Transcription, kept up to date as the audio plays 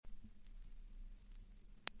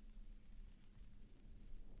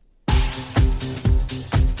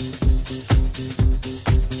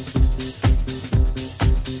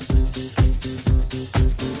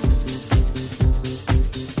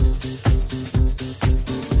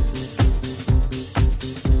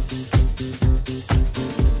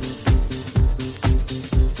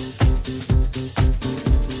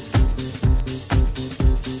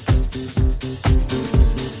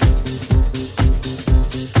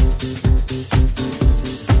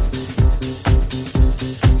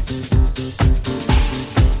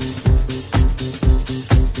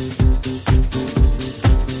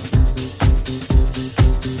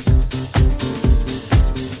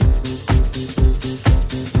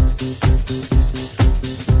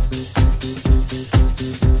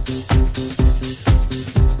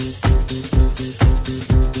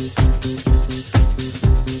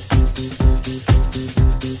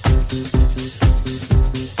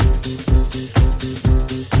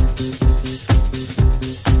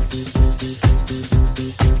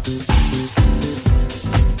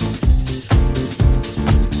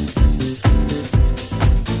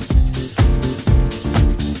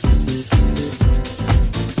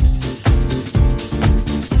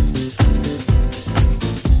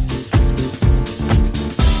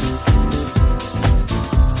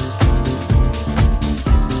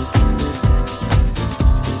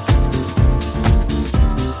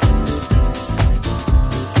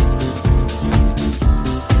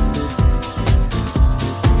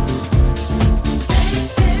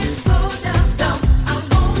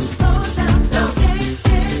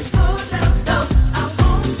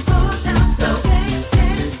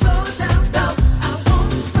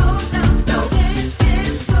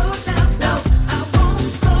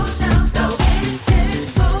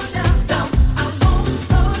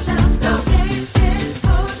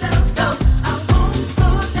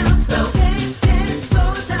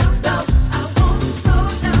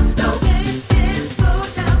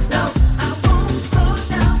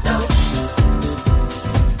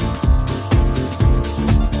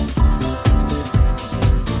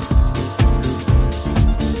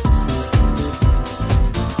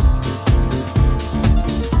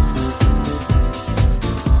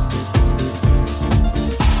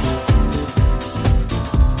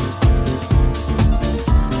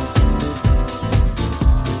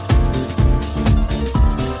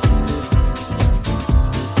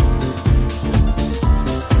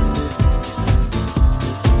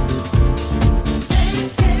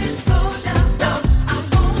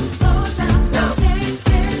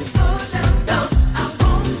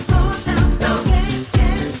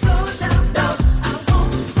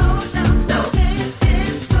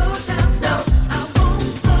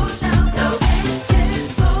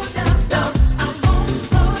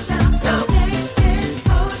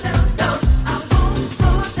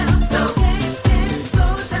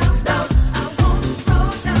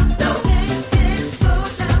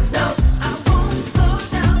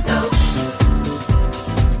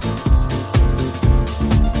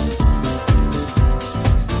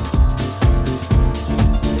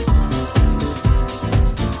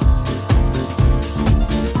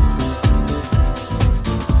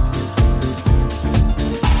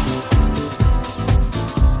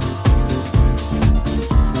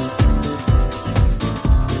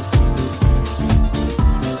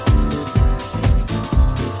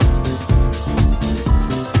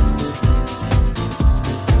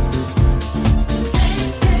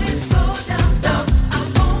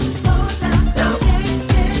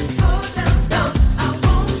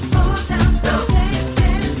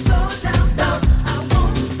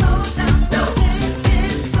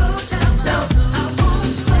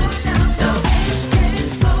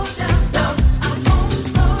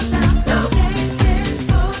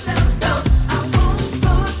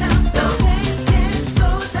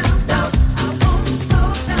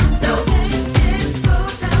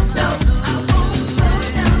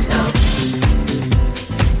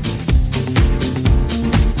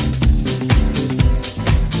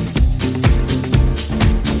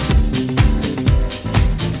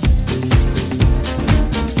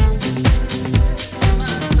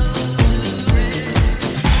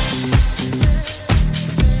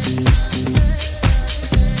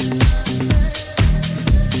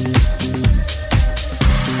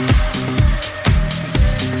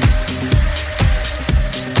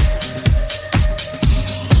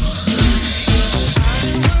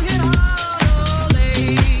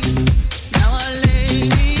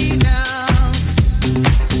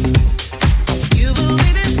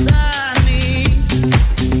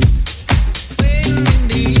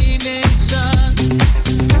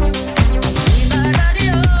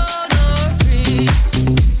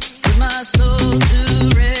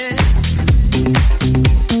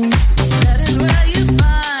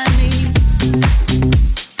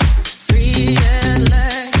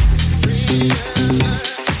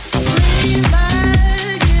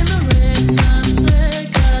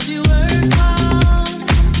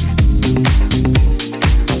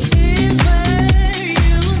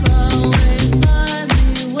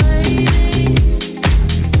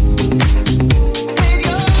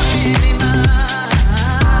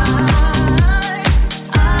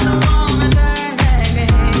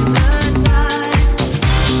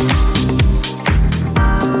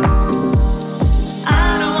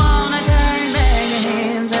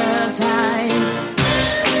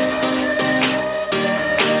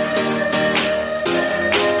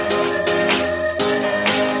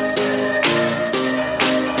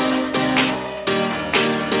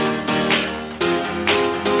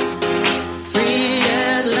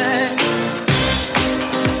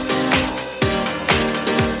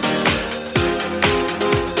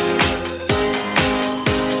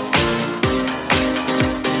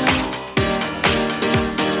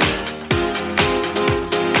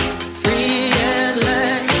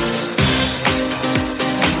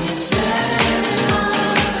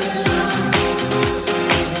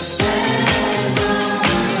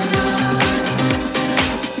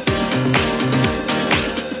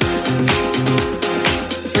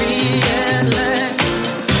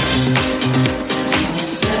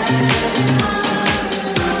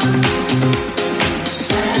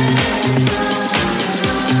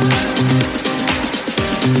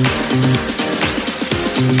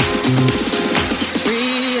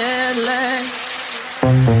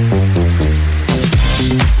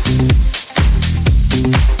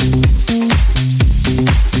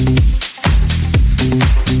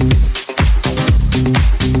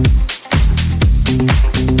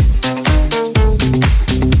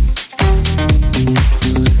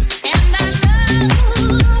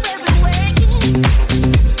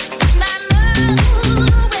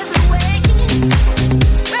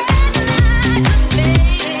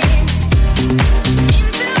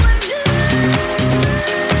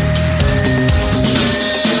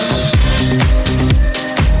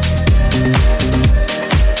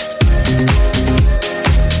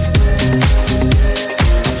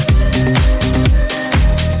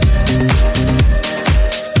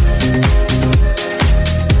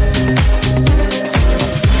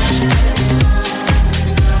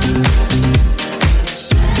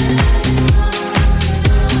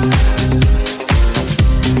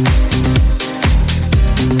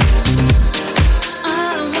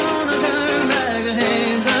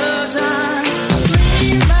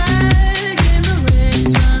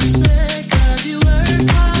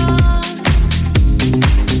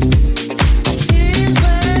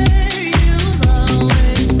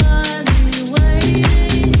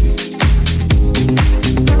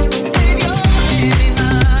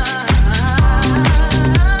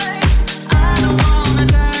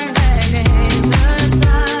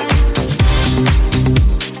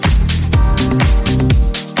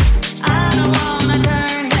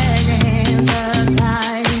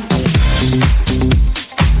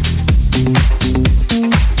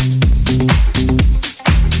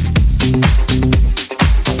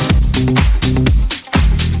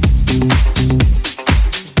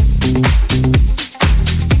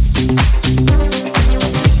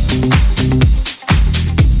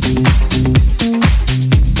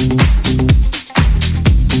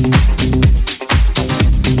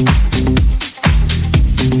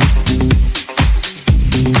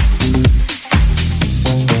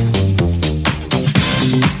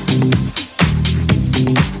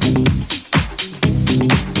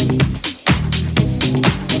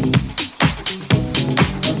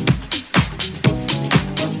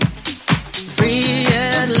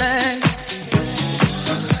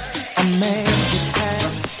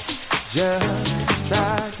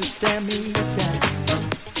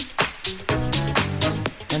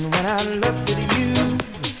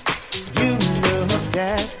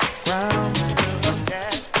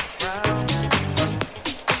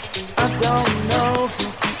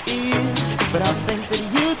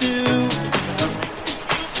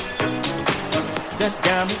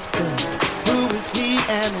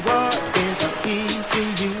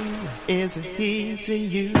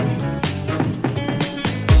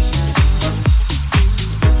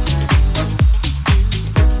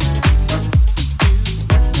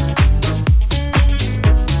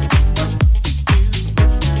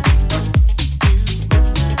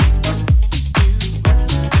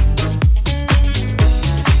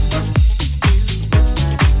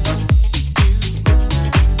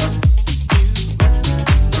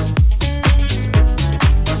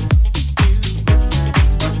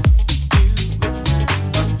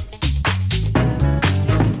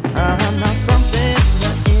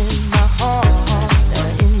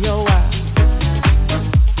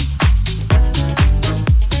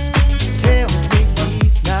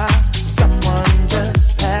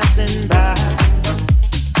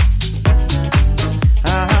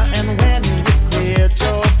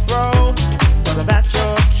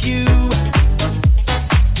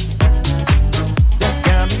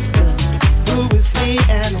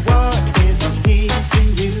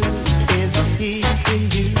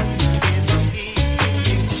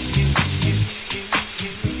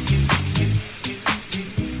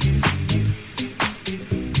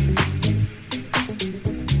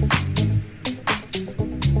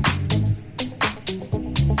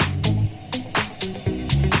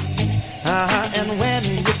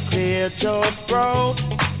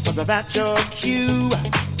About your cue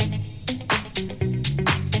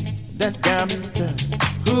that got me to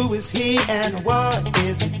who is he and what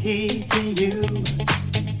is he to you?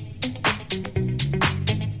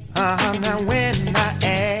 Now when I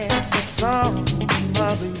add the song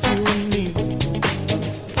of you and me,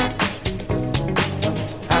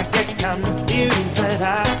 I get confused that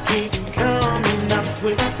I keep coming up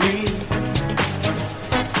with three.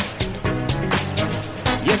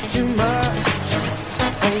 You're too much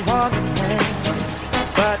for one man,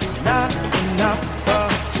 but not enough for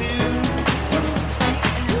two.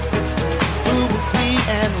 Who is he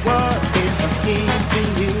and what is he to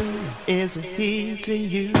you? Is he to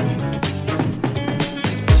you?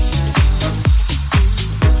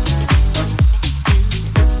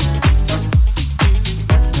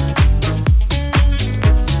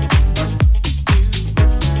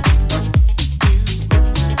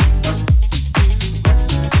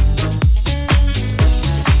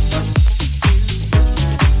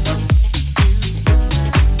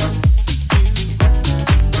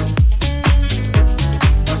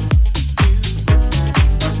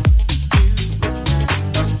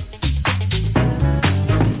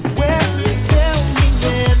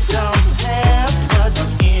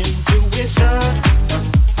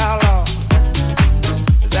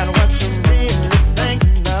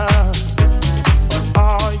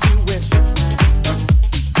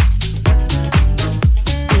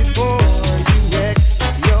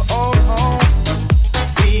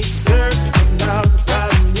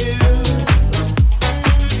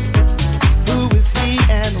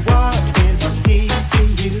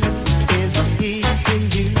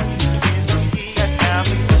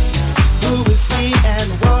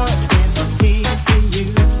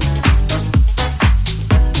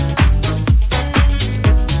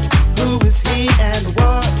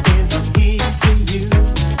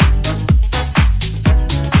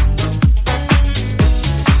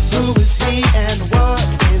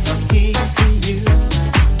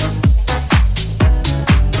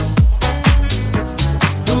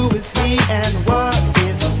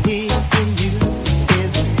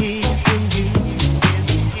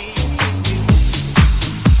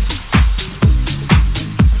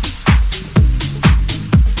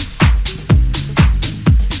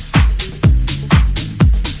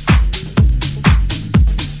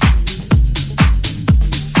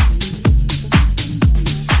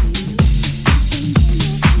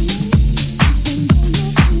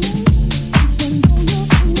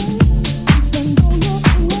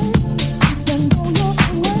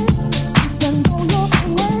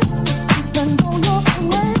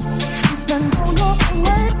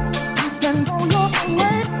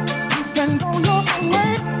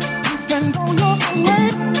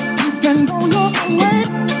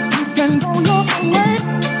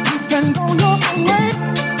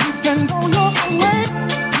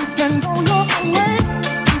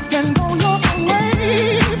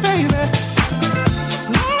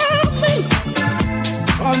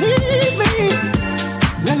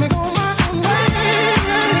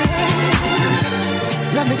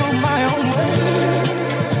 Let me go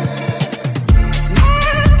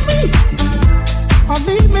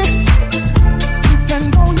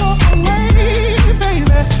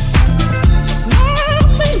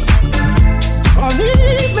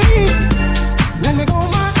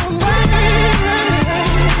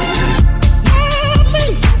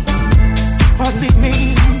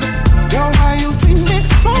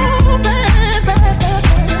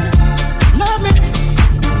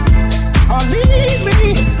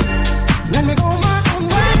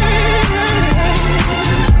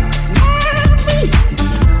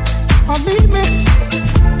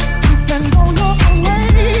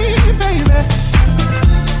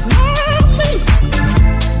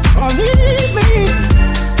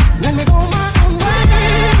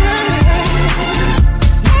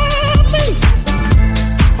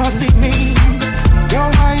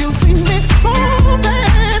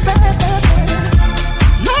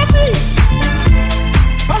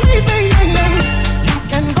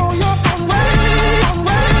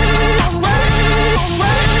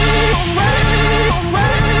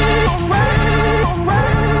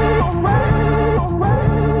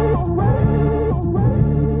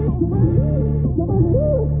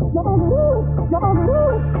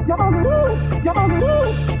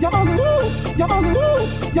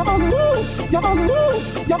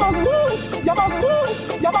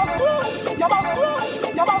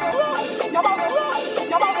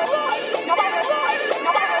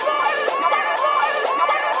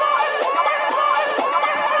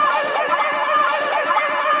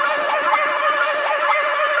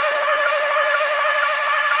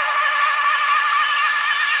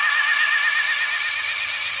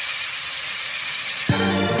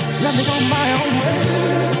Let me go my own way.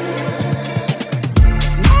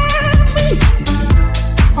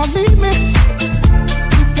 Or leave me.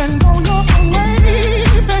 You can go your own way,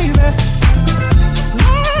 baby.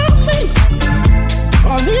 Love me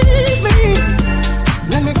or leave me.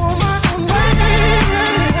 Let me go my own way.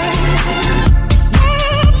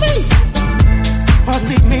 Love me or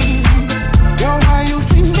leave me. Girl, why you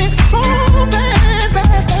treat me so bad,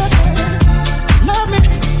 bad, bad? Love me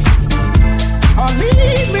or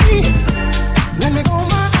leave me. Let me go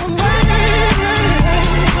my own way.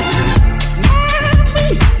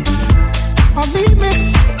 Or leave me.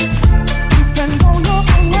 You can go your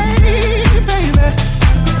own way, baby.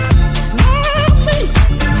 Love me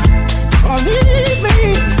or leave me.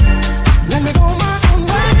 Let me go my own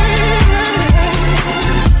way.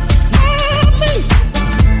 Love me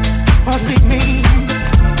or leave me.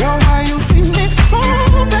 Girl, why you treat me so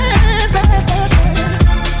bad, bad, bad?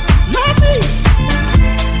 Love me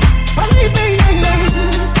or leave me.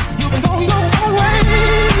 You can go your own way.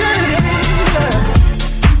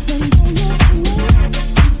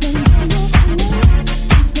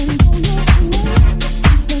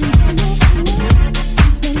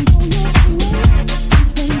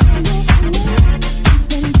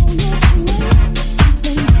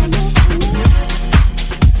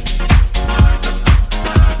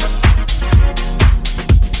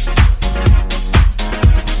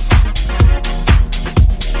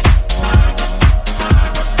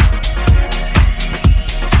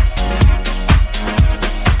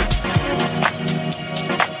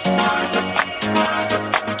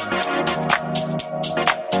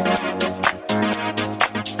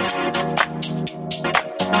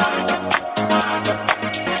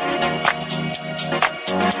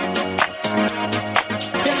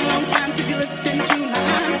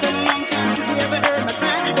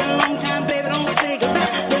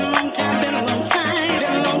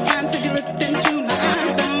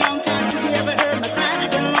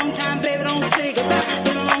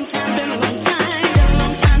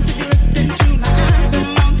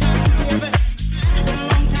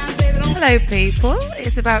 Hello people,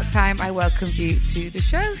 it's about time I welcomed you to the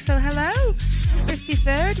show. So hello,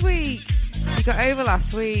 53rd week. We got over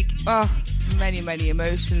last week. Oh, many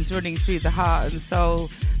emotions running through the heart and soul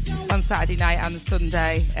on Saturday night and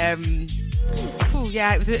Sunday.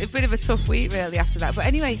 Yeah, it was a bit of a tough week really after that. But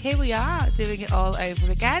anyway, here we are doing it all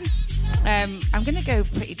over again. I'm going to go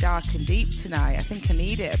pretty dark and deep tonight. I think I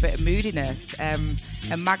need it, a bit of moodiness. And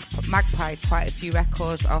Magpie quite a few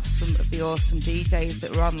records off some of the awesome DJs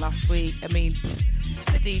that were on last week. I mean,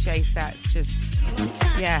 the DJ sets just,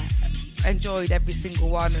 yeah, enjoyed every single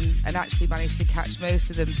one and actually managed to catch most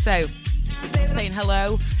of them. So I'm saying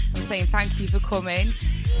hello, I'm saying thank you for coming.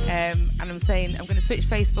 And I'm saying I'm going to switch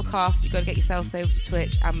Facebook off. You've got to get yourselves over to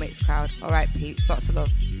Twitch and Mixcloud. All right, peeps, lots of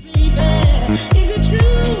love. Baby, is it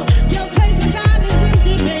true? Your place beside is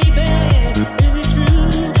empty, baby. Is it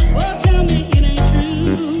true? Well, tell me it ain't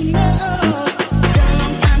true. No. Been a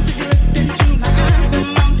long time since you looked into my eyes. Been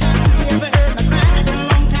a long time since you ever heard my cry. Been a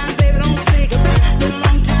long time, baby, don't say goodbye. Been a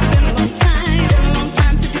long time, been a long time. Been a long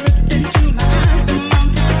time since you looked into my eyes. Been a long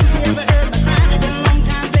time since you ever heard my cry. Been a long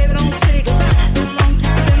time, baby, don't say goodbye. Been a long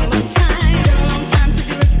time, been a long time. Been a long time since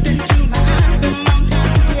you looked into my eyes. Been a long time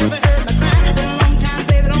since you ever heard my cry. Been a long time,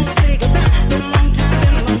 baby, don't say goodbye. Been a long time,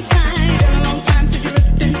 been a long time. Been a long time.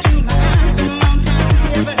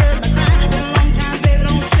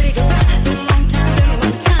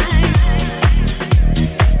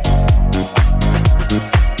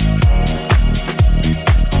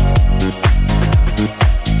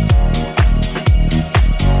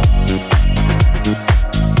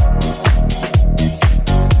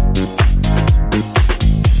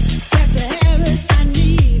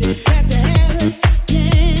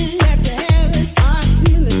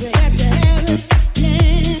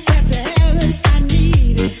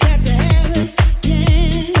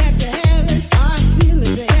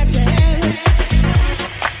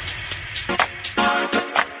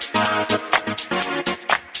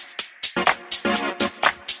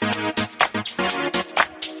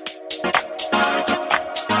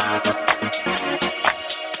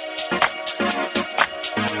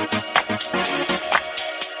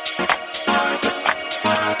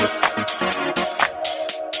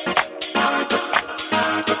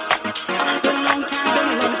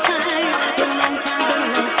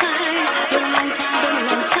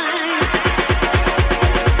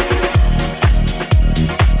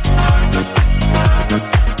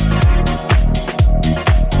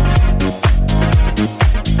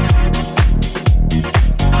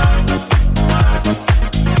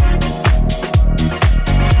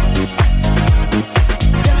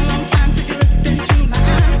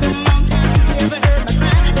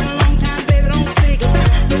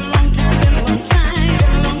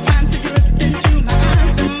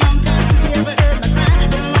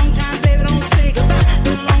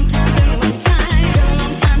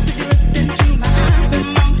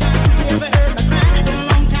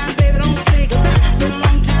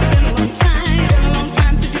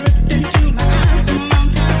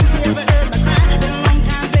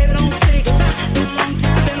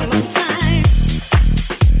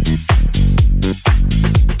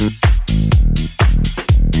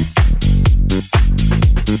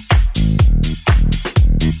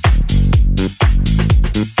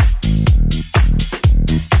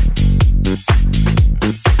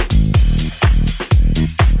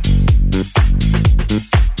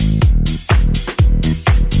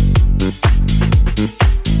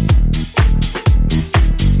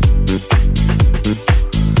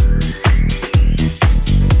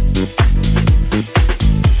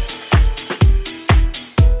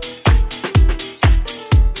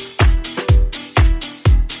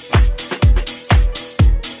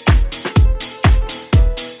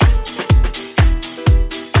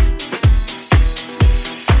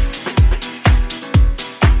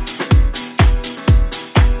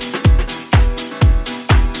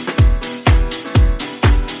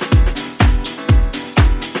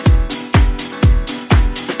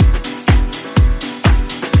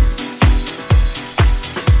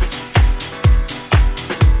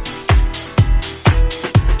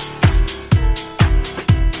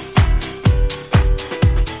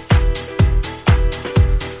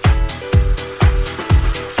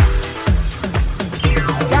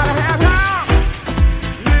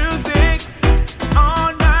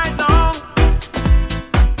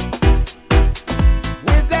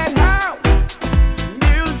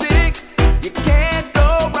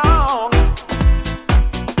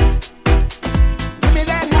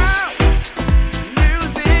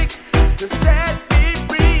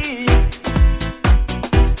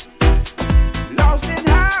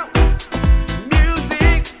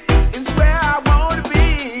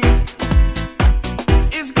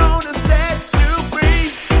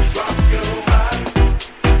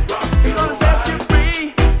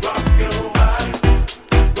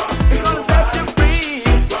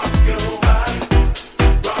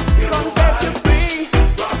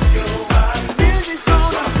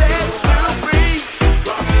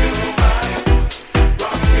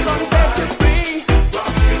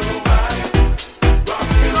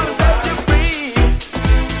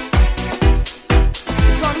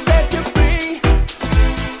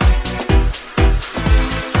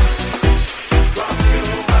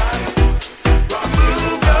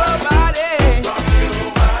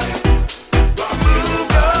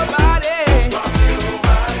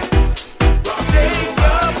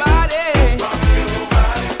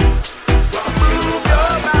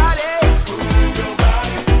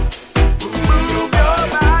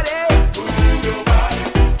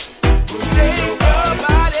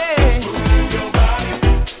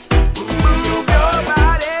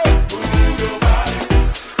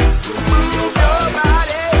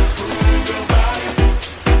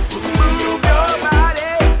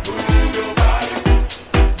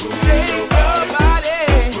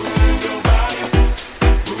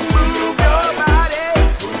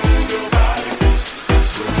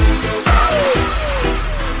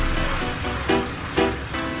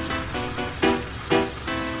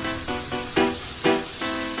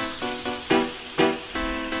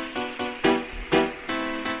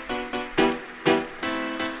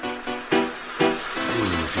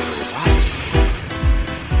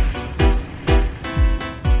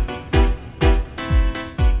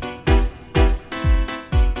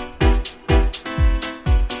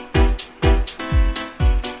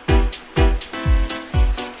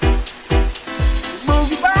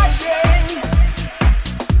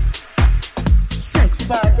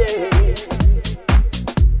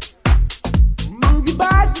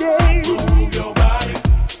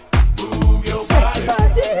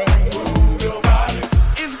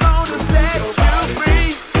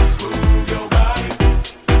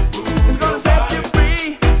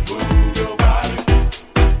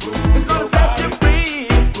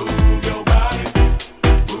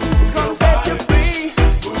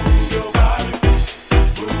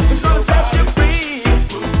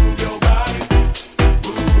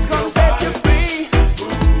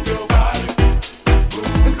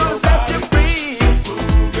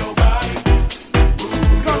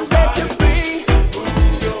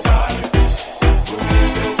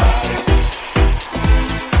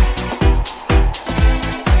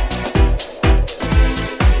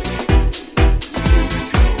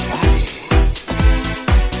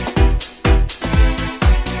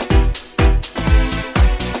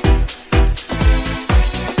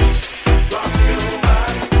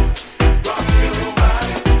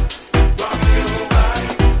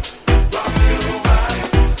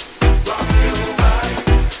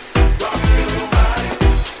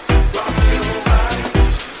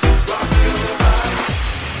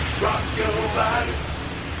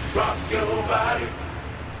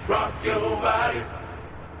 rock your body,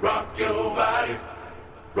 rock your body,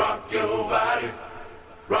 rock your body,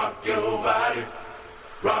 rock your body,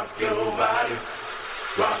 rock your body,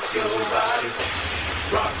 rock your body,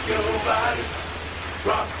 rock your body,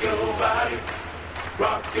 rock your body,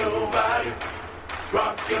 rock your body,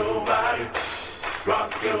 rock your body,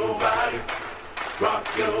 rock your body, rock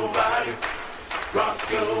your body, rock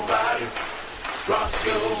your body, rock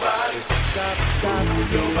your body,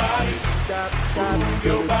 move your body, move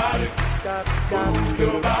your body, move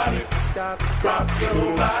your body, rock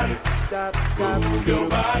your body, move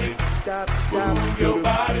your body, move your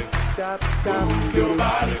body, move your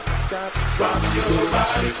body, rock your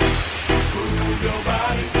body, move your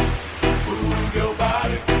body, move your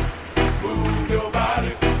body, move your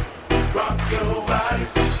body, rock your body,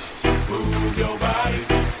 move your body,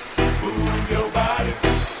 move your body,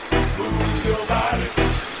 move your body,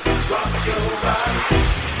 rock your body,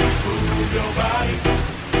 move your body,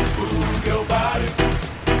 move your body,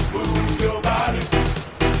 move your body,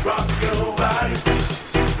 rock your body,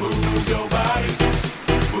 move your body,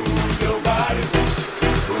 move your body,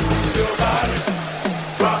 move your body,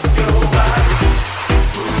 rock your body,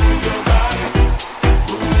 move your body,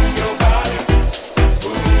 move your body,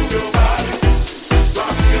 move your body,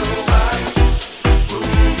 rock your body,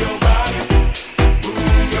 move your body,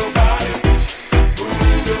 move your body,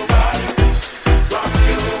 move your body, rock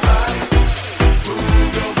your body,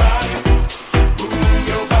 move your body, move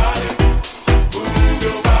your body, move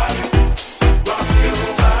your body, rock your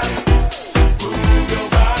body, move your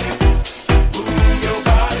body, move your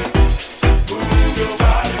body, move your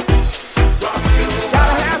body, rock your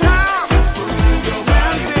Gotta have house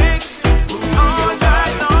music all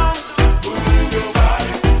night long. move your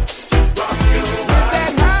body, rock your body,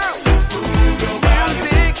 That house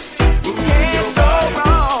music can't go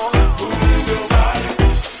wrong. move your body,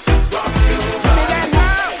 rock your Give me body, that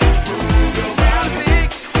house music,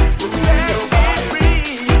 set me free.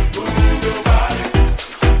 move your body,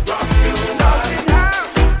 rock your body, Lost in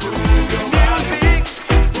house music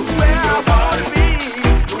is where I wanna be.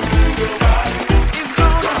 move your body, It's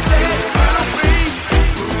gonna set you free.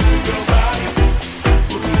 move your body,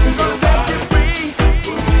 It's gonna set you free.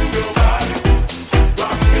 move your body,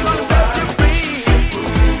 rock It's your gonna set you free.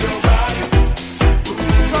 move your body,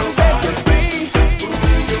 It's gonna set you free.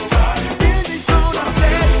 move your body, Music's gonna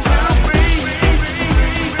set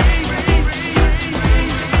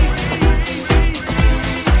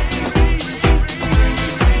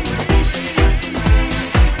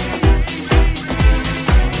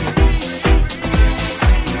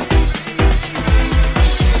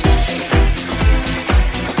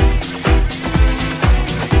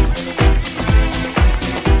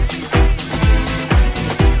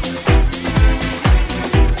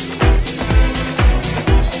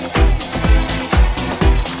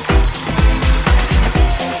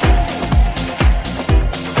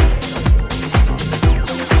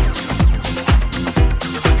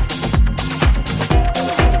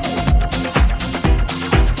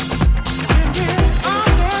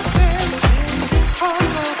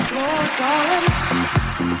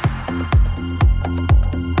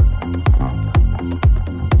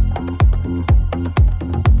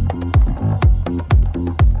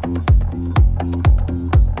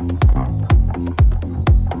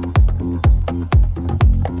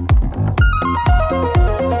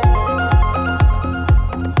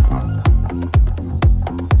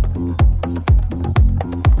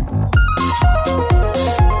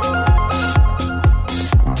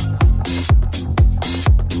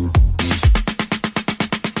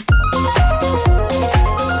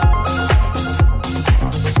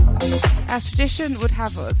As tradition would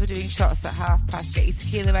have us, we're doing shots at past. Get your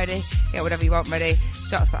tequila ready, get whatever you want ready.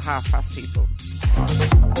 Shots at past, people.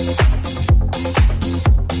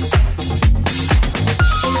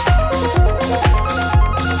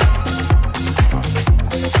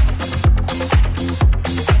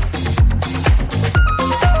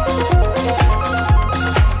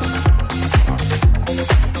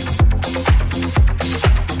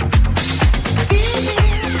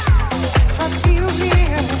 I feel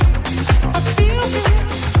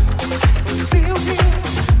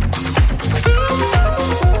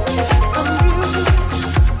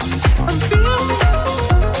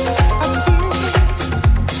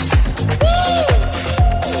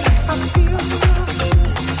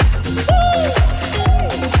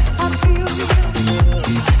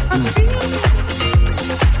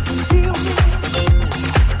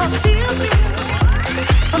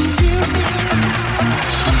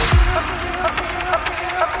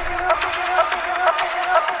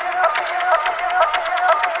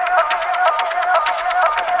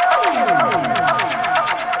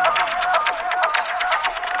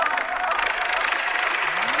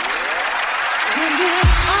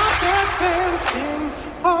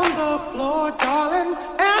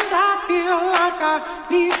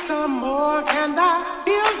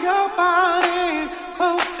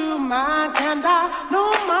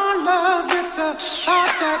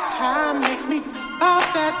that time, make me,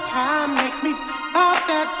 about that time, make me, about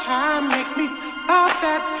that time, make me, about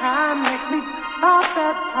that time, make me, about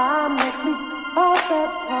that time, make me, about that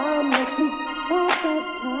time, make me, about that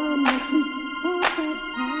time, make me, about that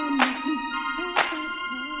time, make me.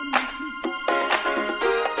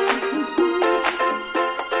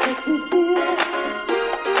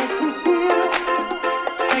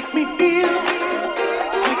 Make me feel,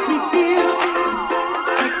 make me feel,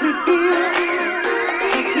 make me feel,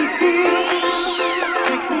 make me feel.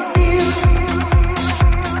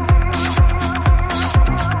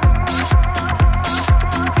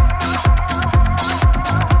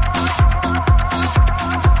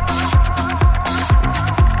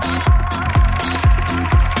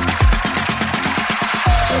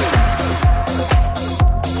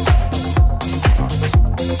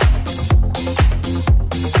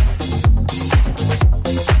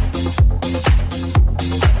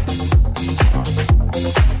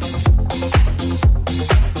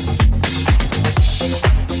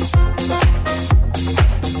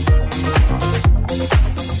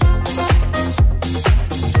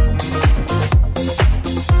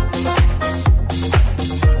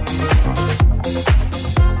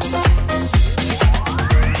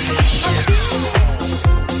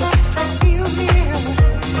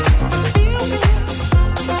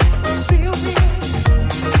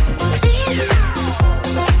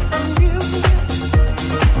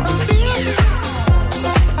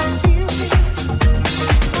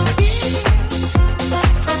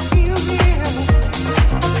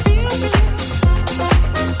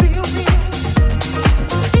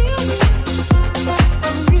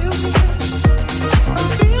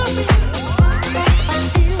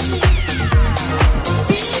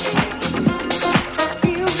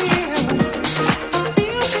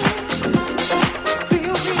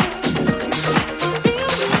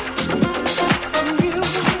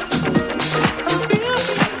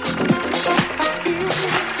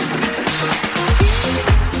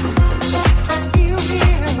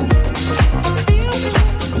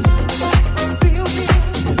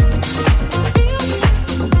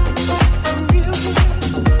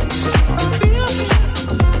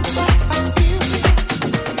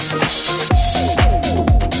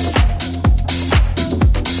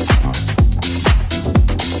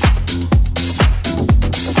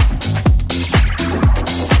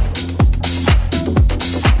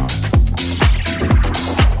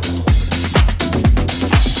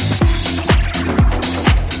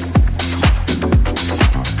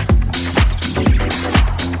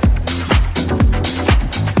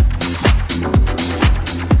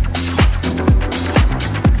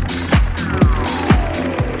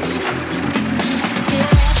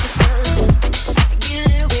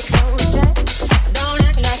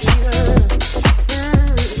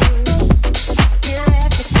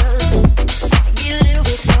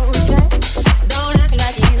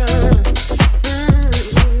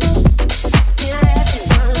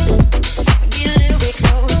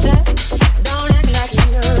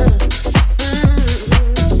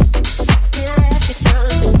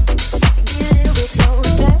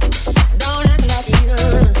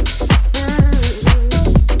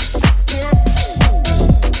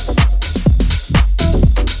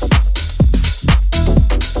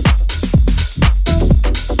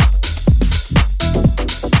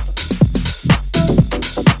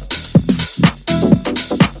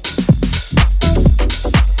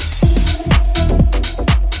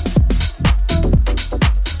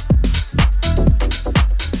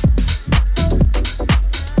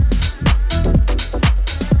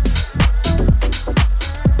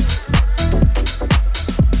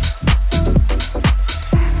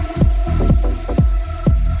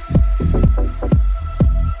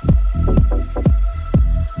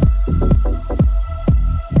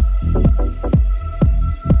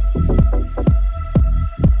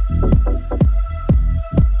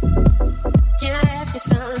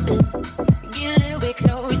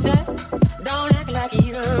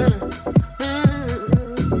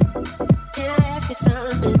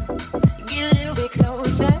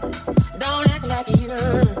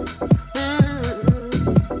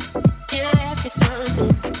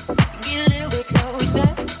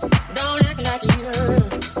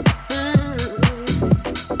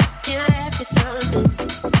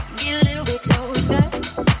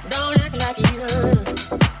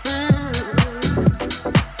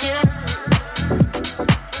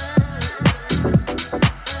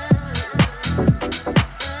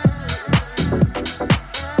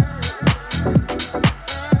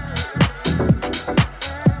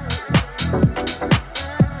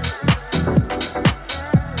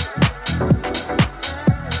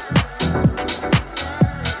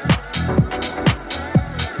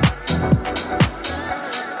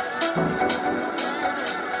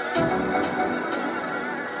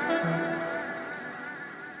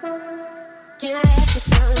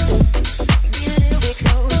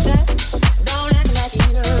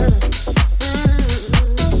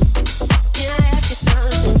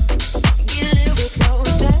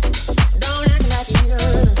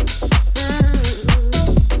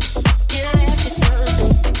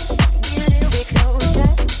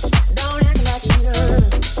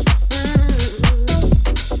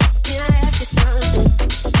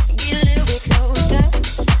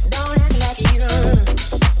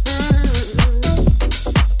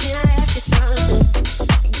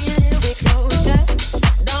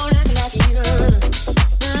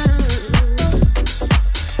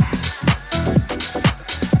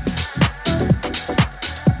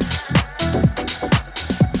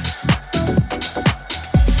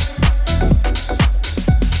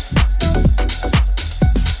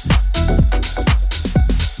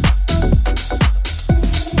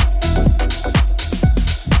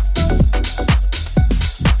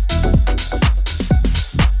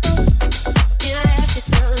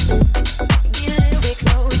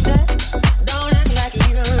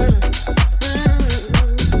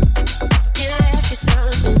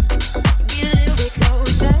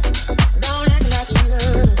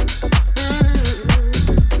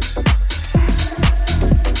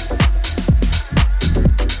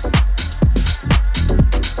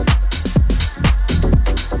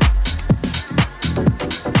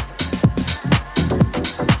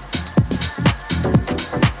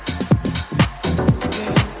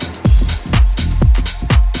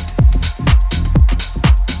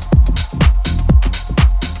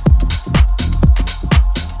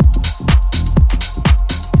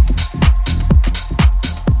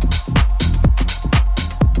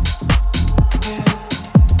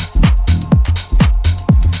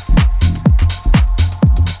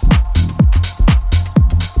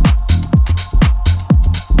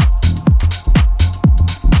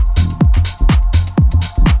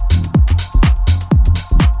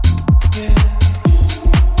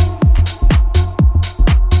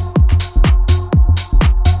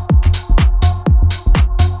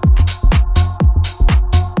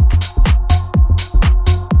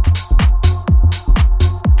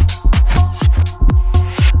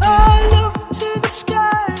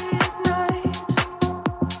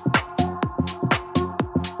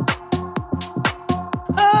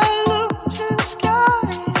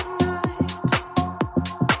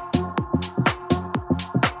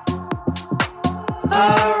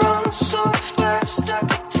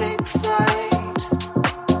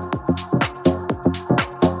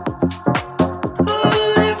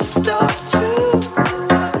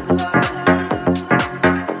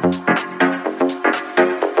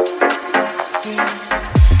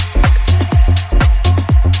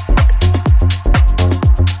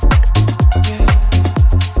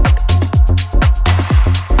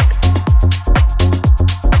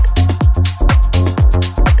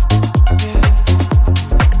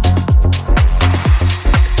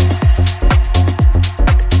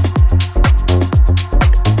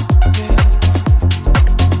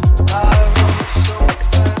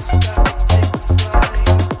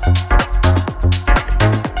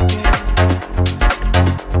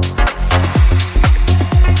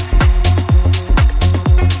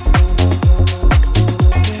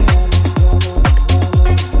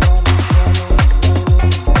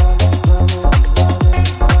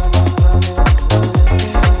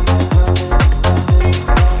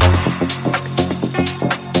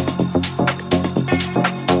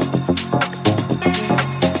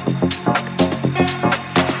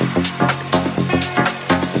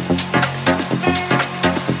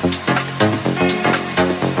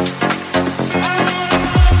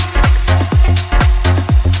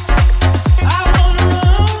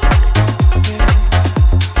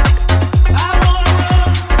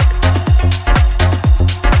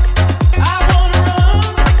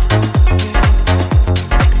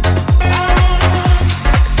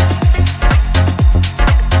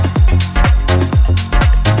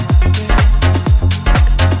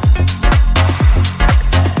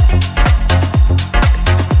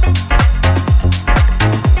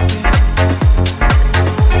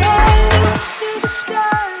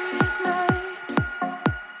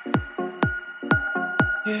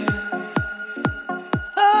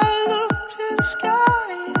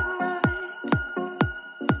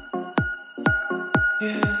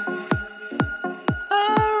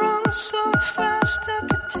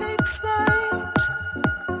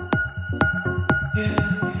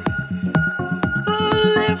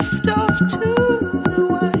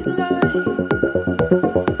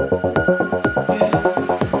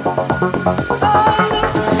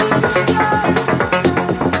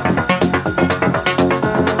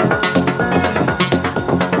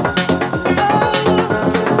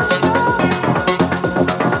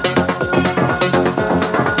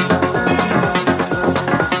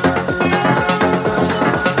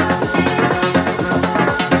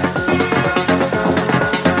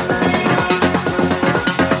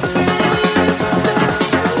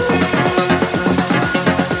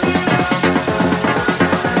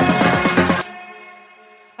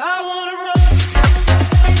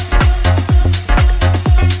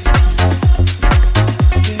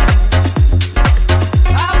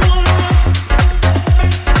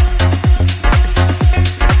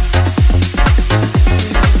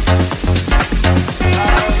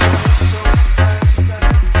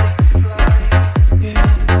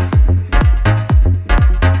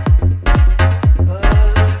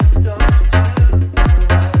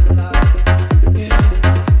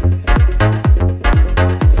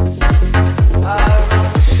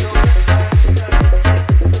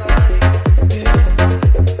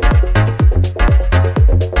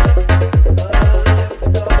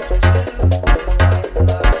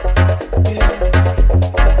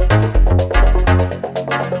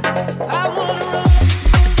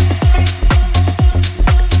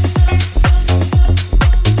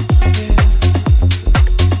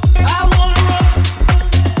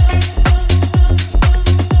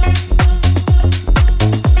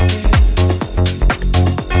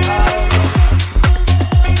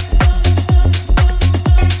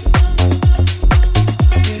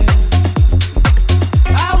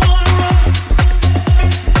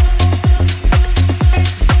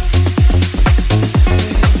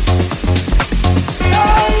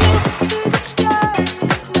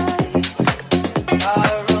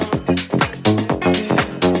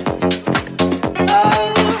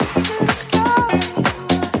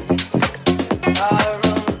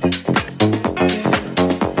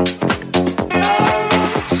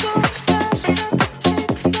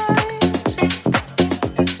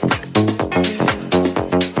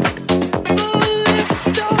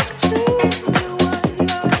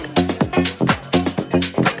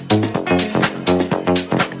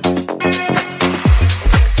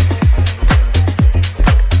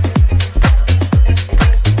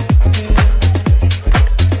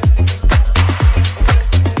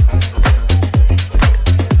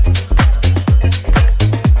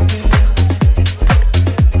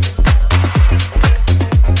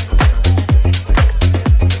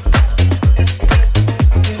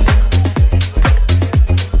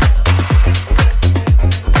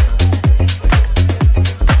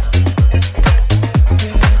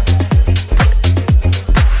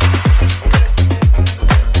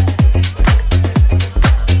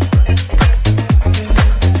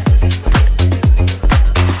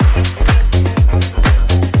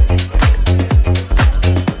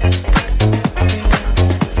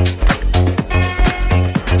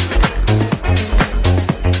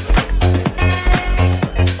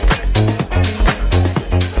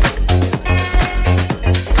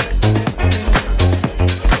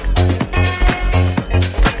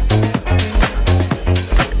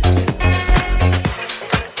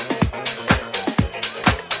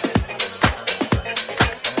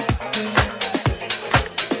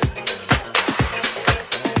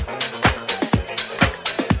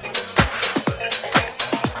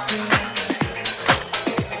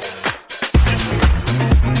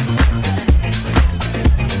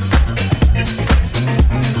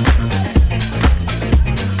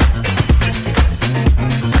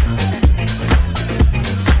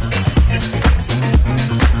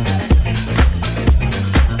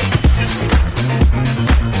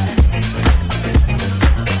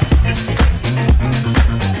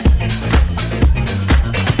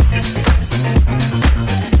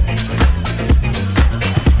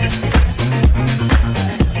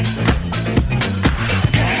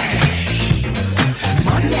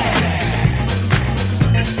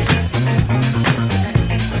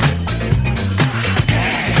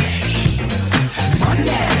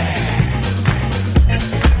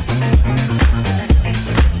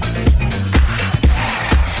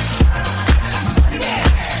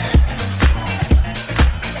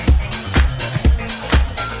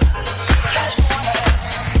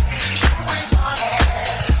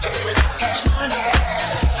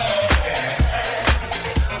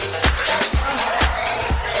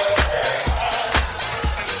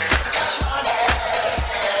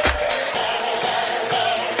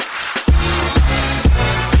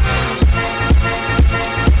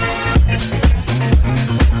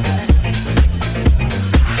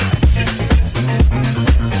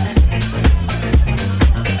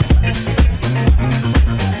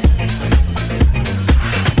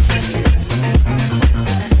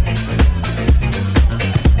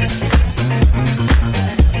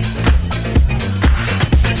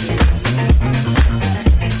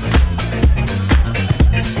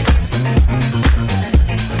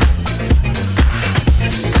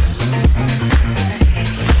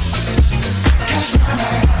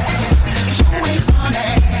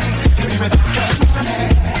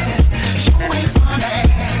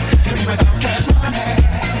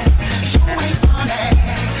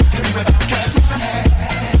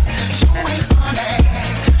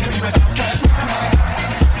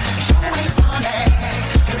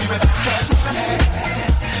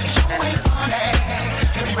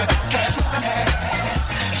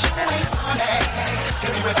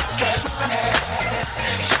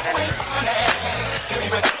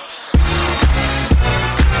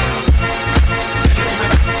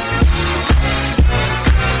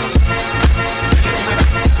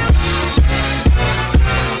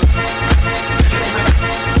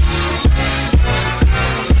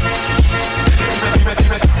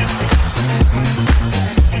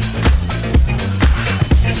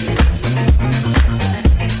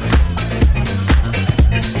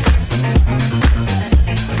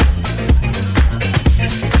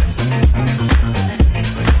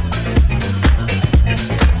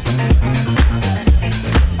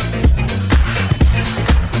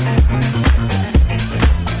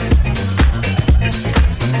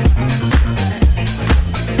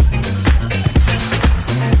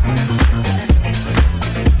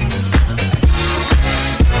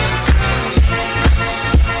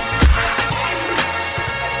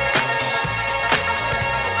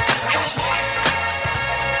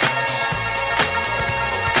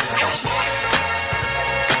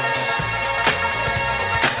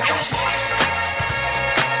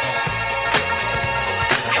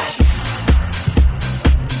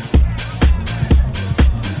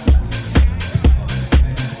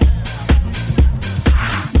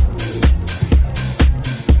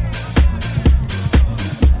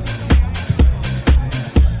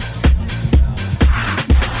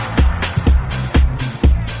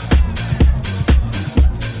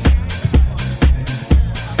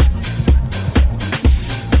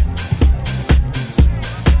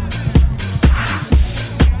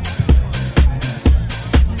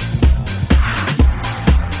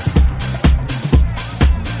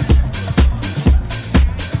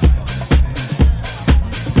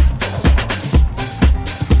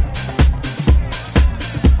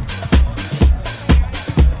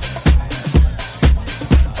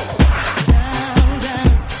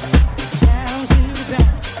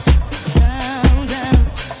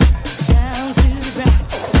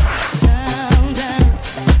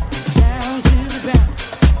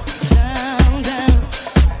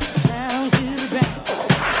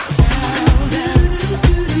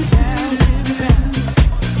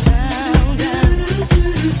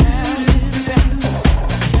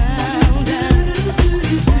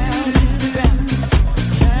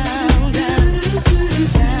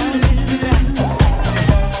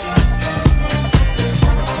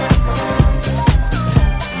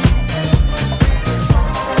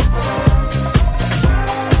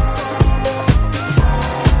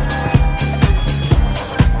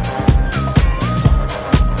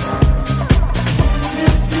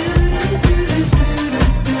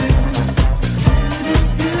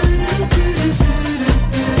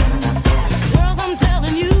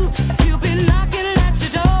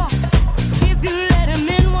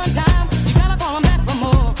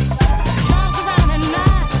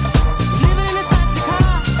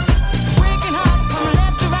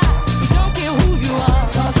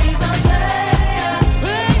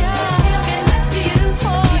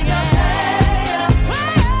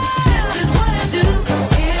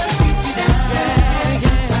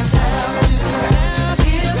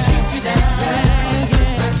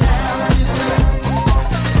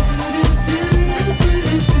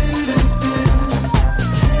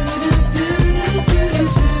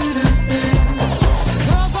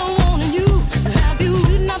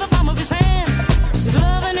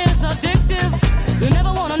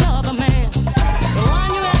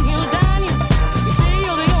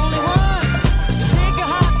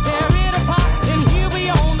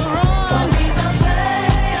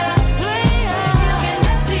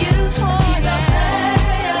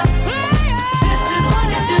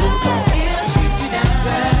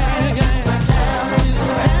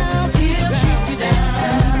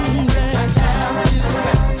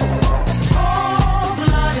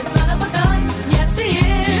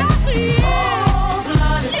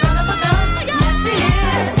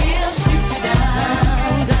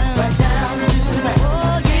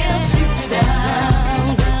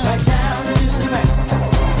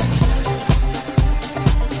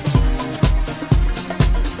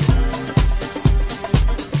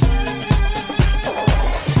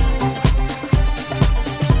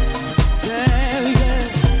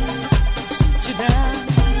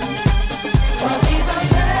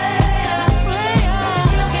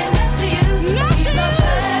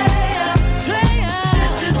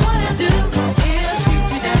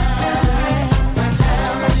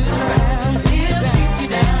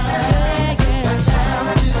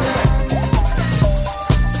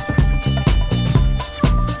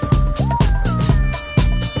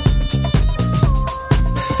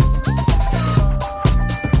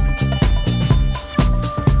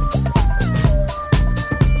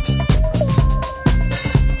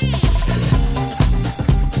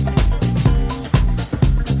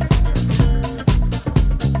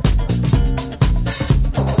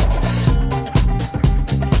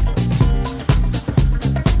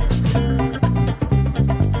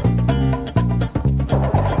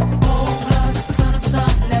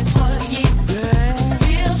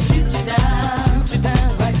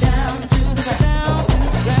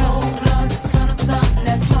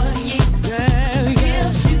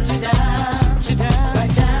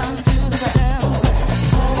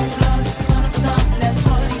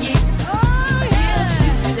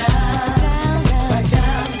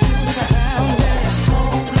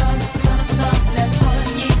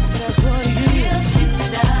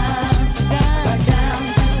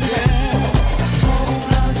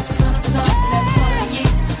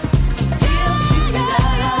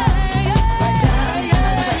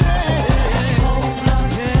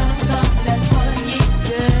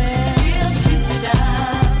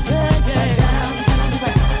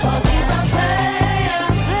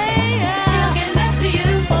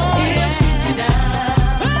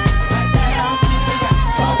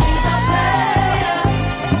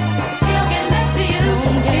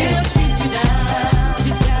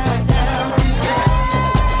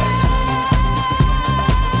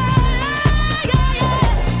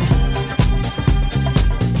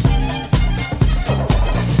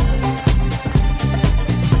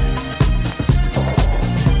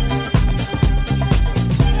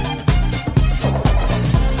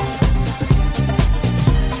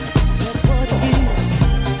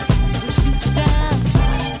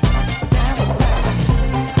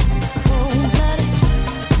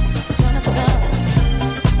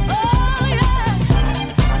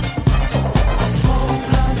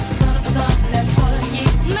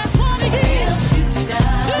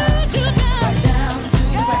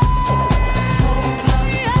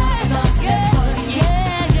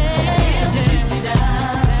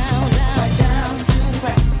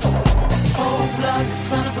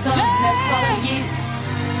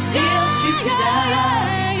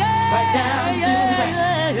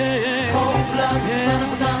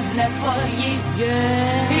 that's what he.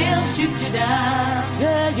 Yeah. He'll shoot you down.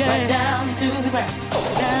 Yeah, yeah. Right down to the ground.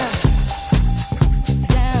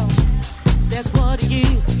 Down. That's what he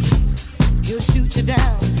is. He'll shoot you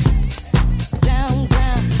down. Down.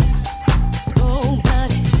 Oh,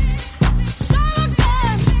 buddy. Son of a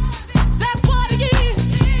gun. That's what he is.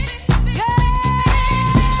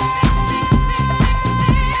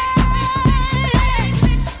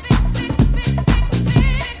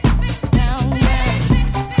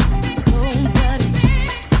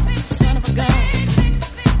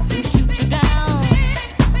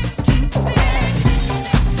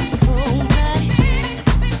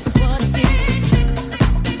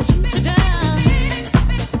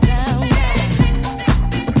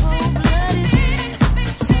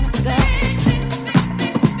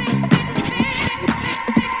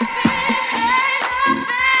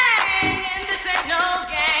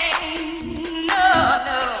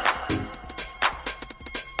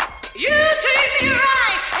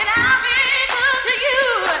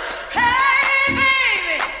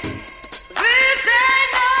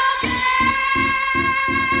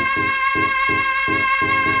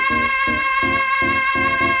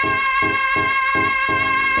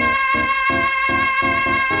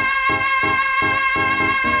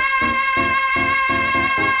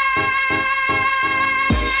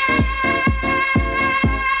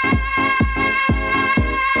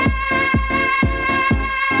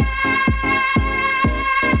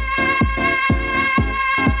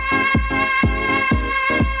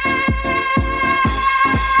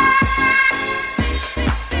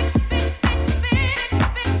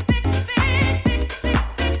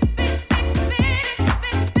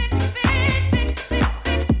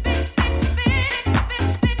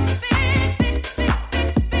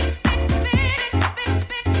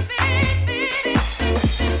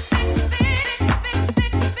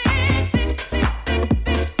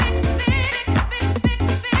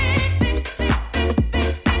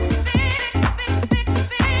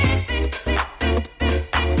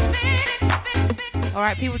 All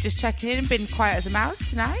right, people just checking in and been quiet as a mouse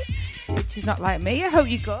tonight, which is not like me. I hope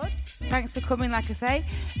you're good. Thanks for coming, like I say.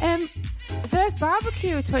 The first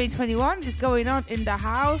barbecue of 2021 is going on in the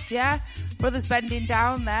house, yeah. Brother's bending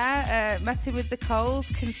down there, messing with the coals.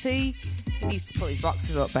 Can see he needs to pull his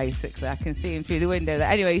boxes up, basically. I can see him through the window there.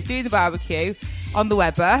 Anyway, he's doing the barbecue on the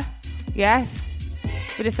Weber. Yes.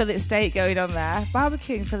 Bit of fillet steak going on there.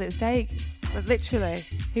 Barbecuing fillet steak. Literally.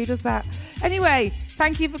 Who does that? Anyway,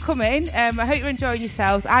 thank you for coming. I hope you're enjoying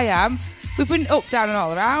yourselves. I am. We've been up, down and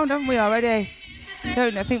all around, haven't we, already?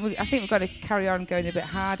 I think we've got to carry on going a bit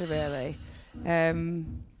harder, really.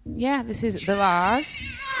 Yeah, this is the Lars,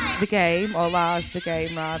 the game, or Lars, the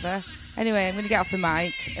game, rather. Anyway, I'm going to get off the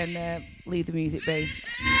mic and leave the music be.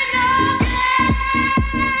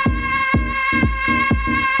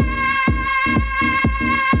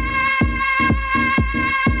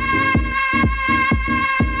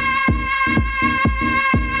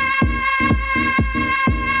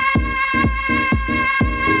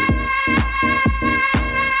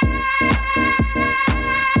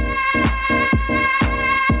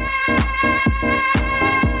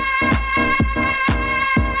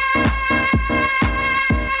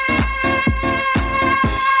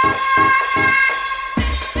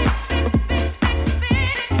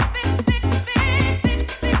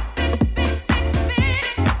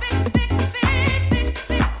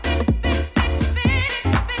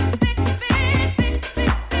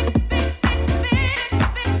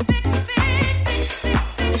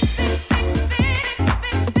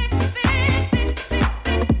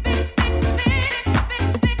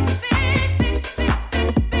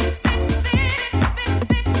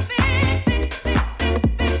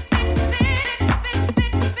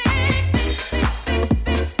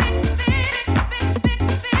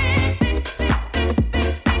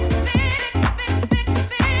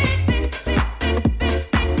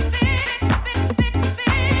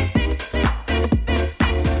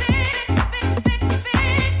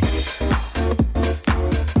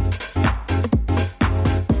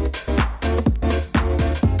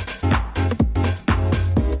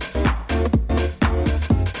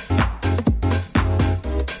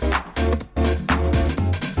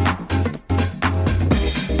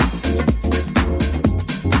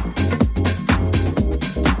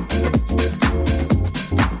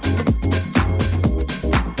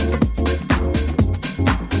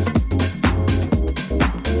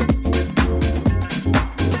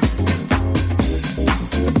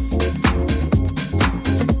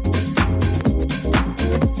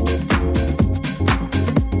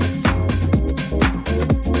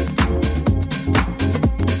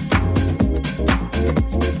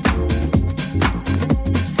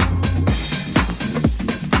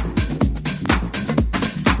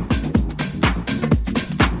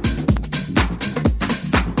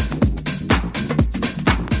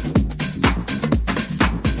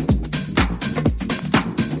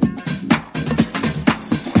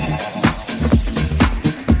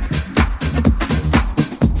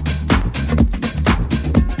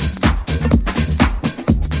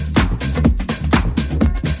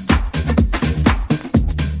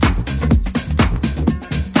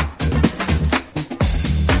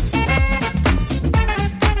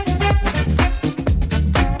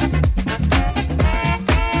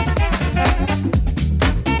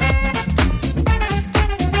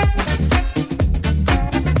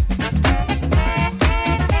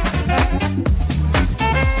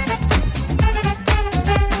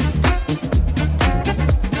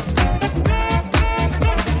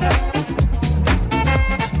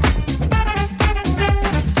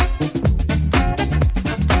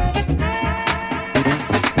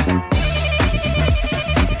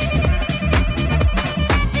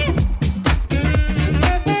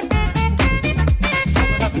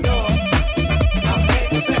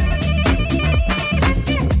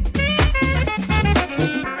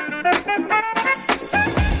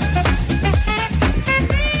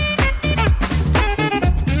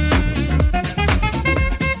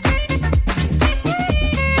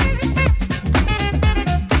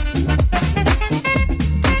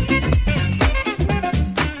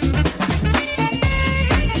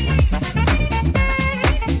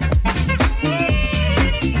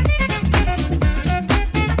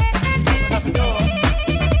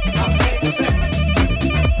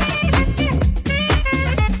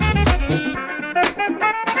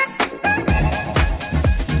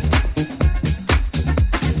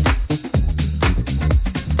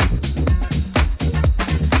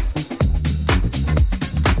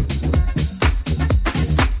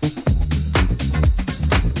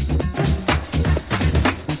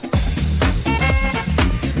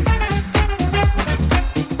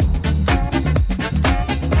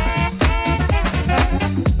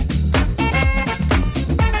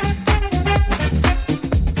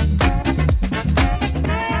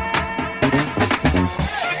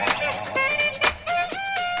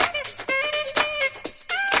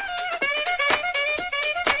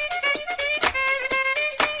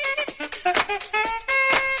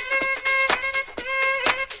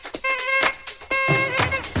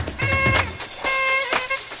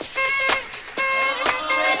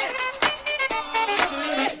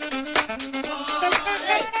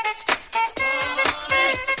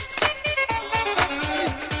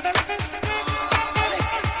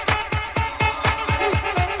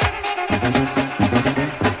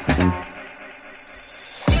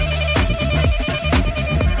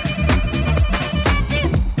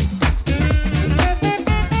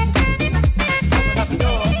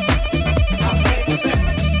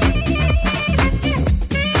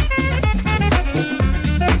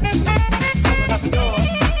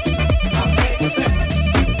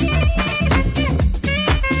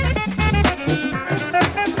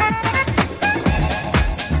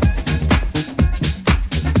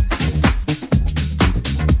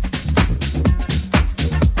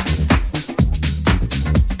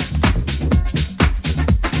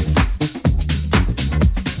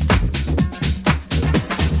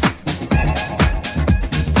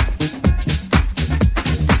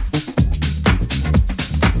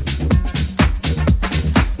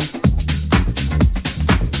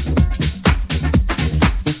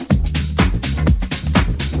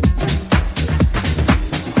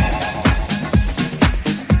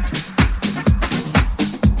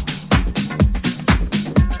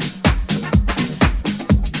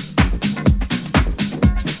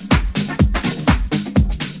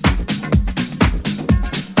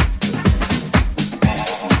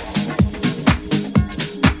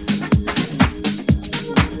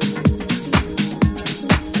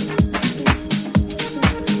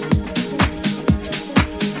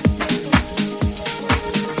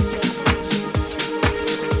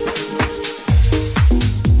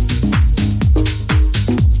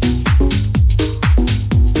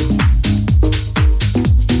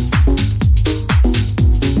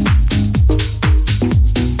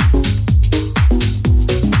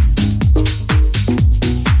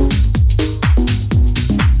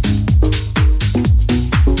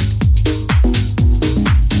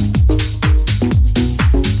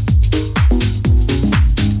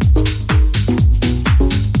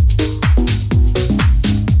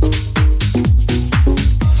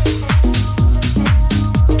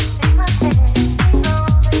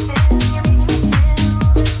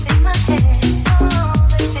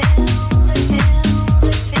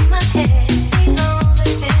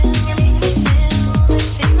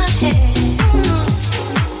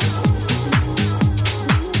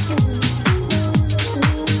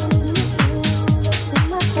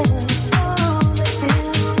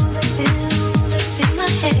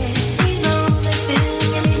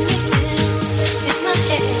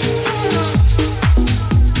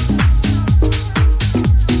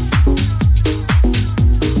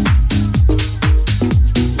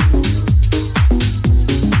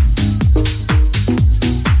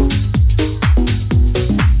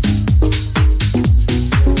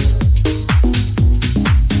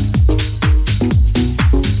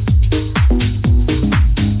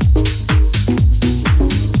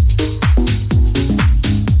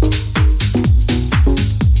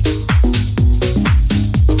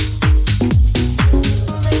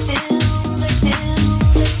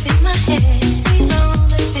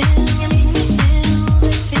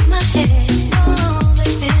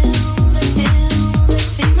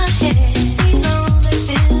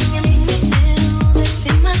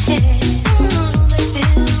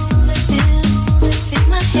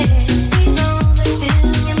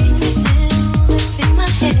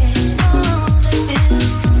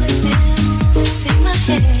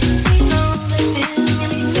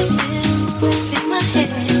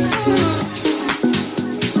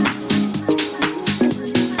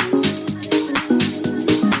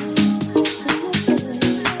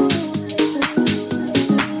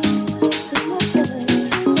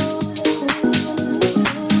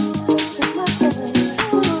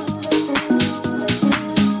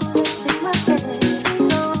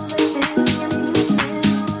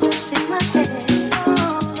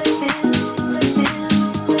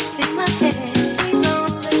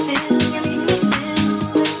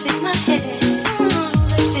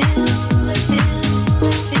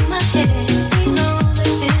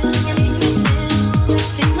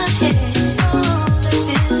 Head.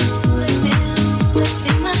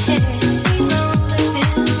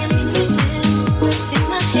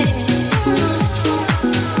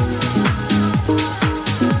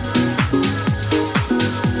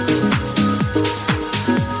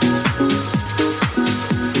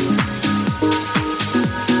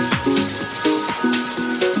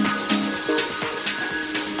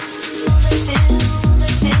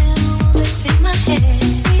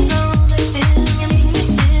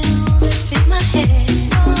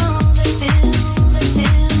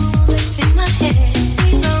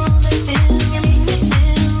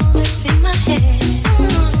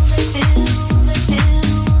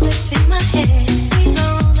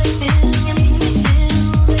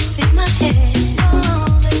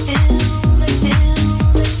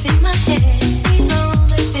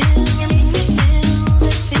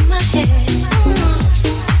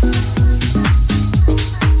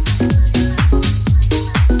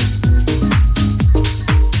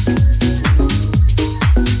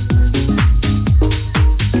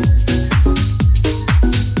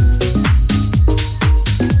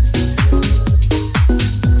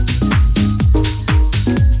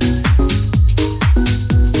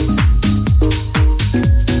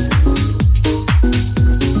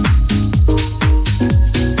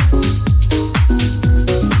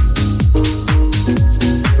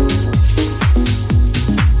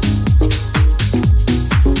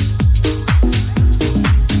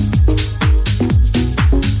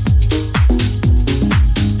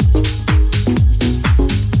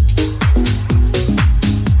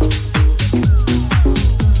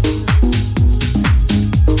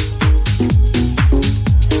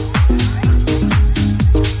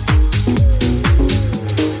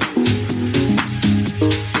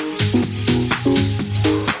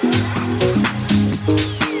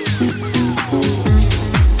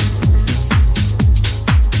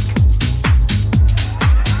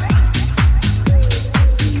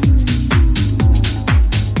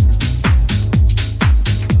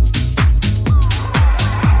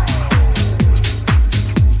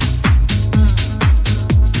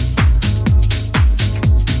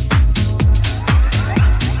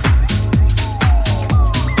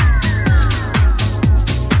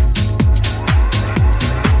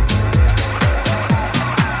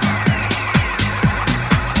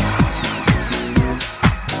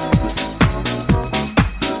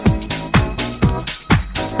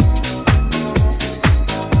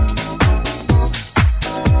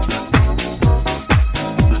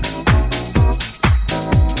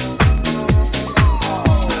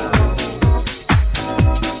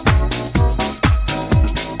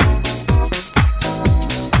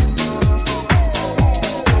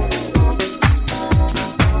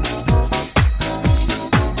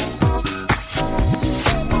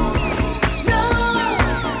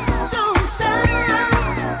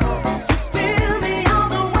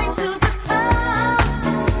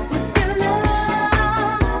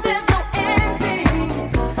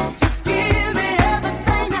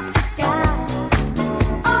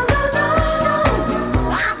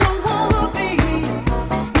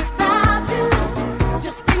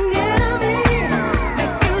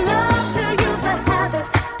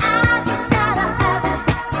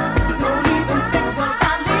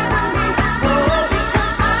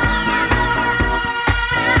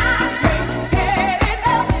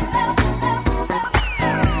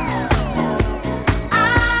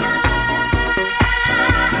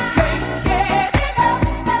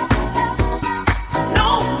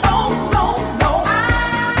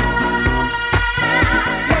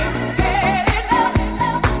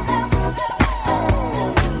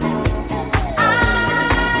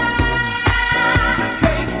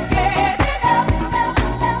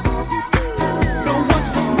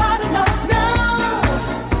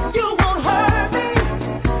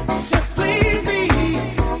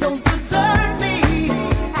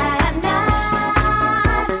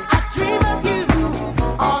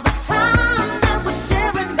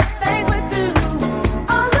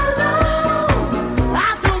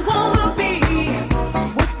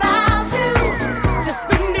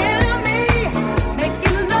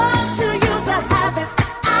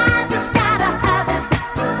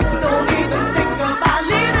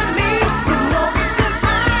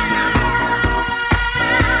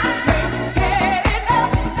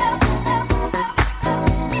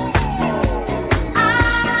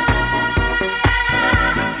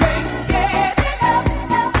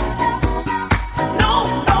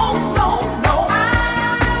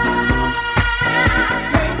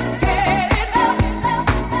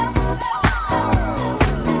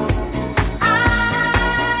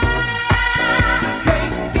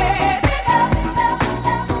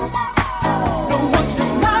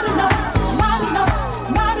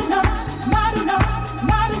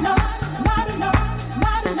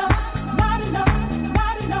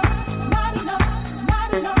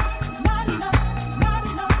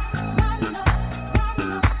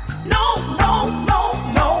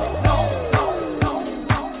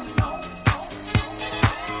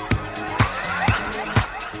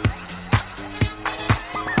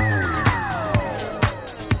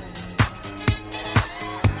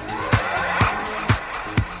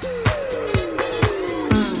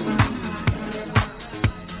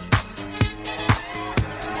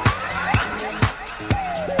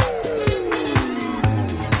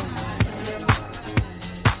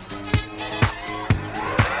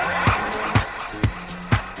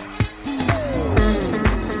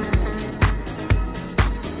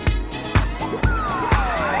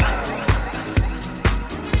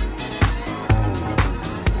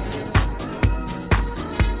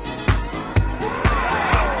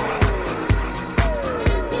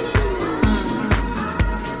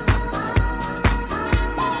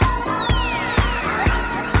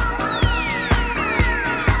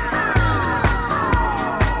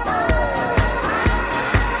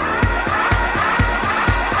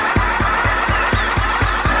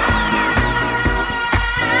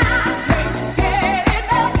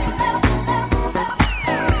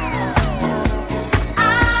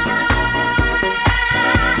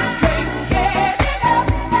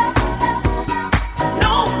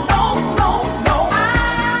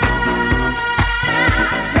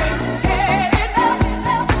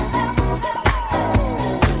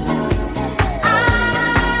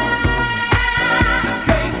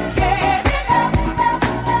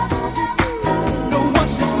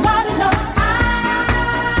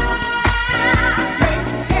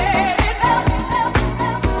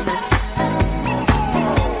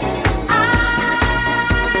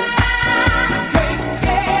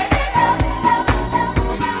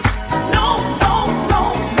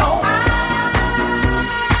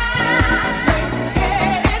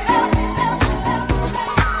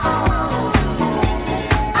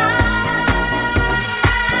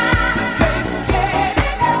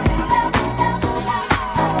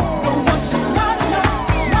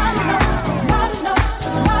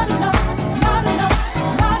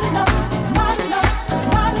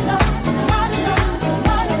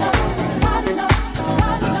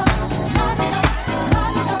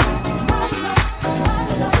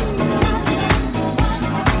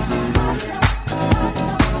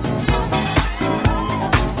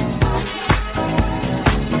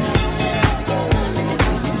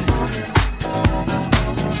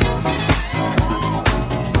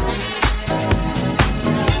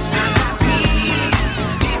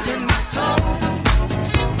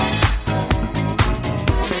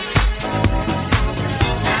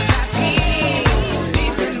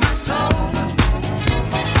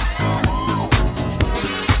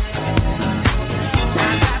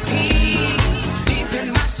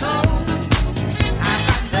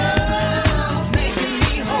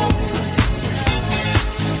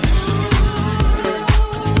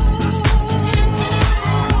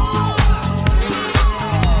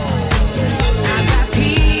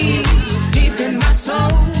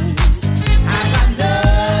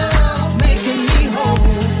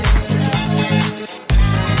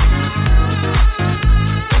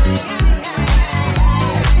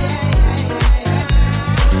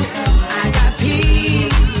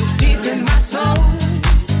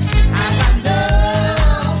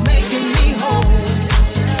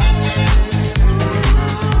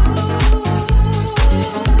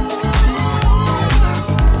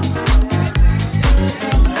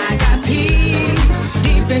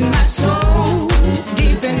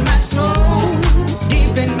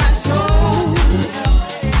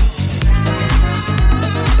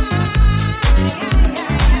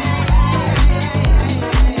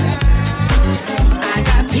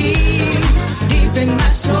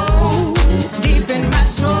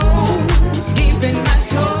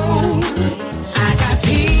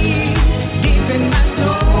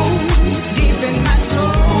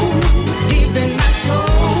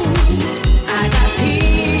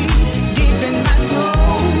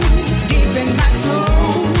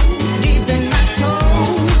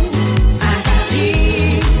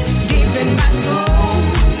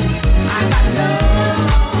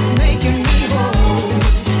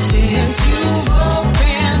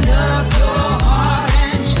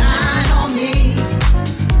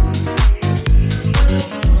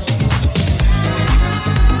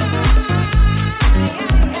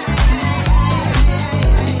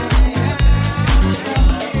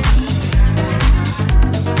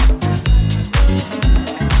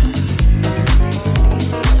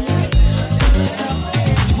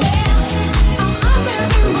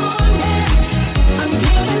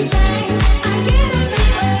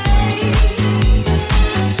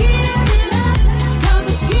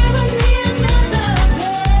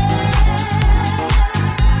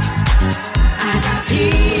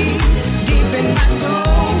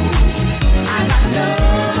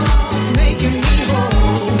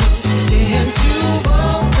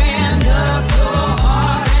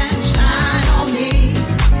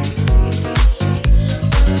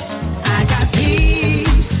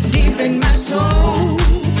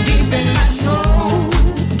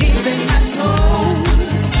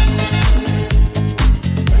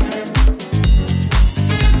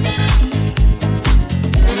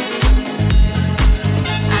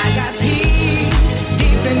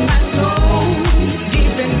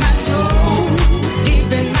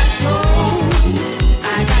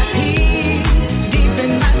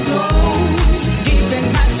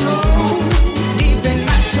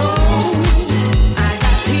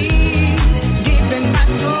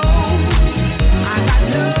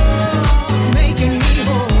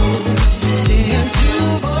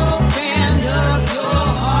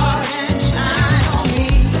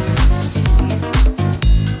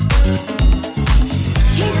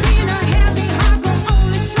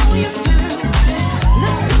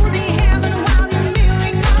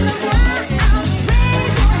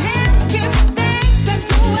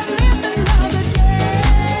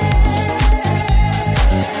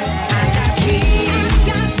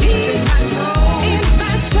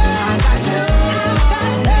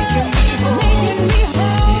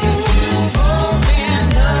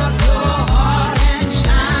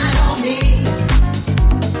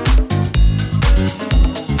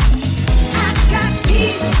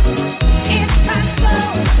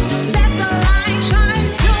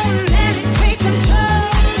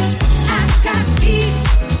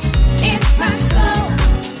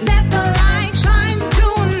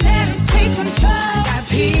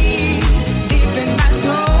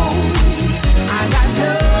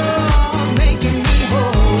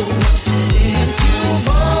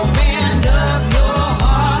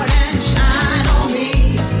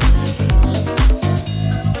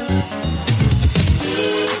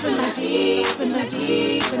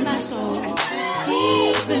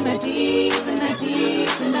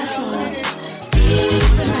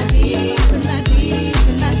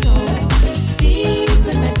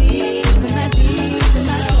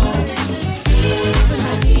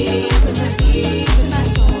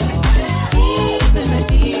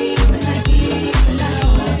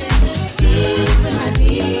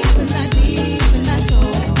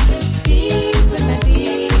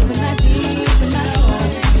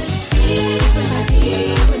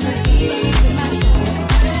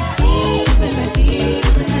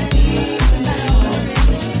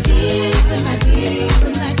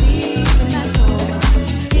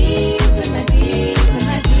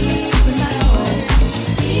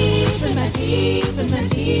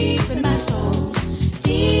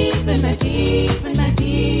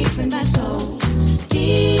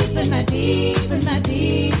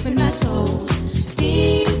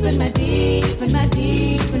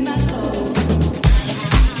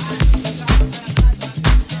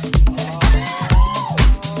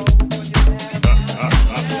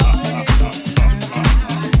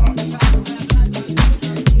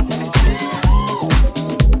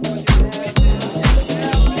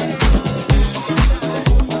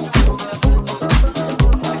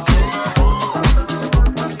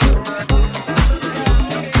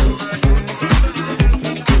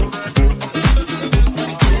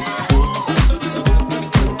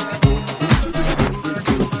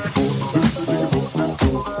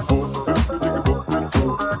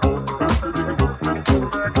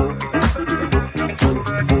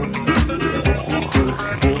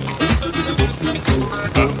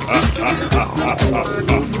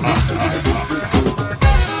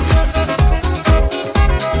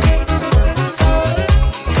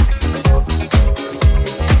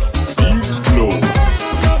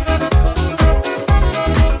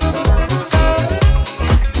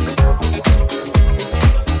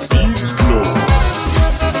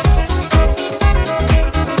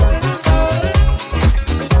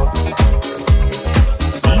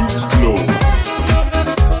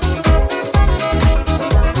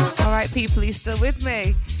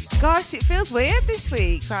 Weird this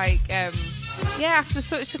week, after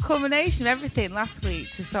such a culmination of everything last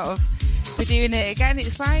week to sort of be doing it again,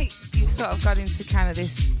 it's like you've sort of got into kind of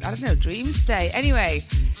this, I don't know, dream state. Anyway,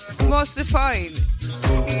 more to the point,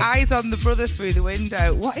 eyes on the brother through the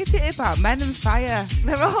window. What is it about men and fire?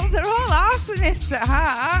 They're all arsonists at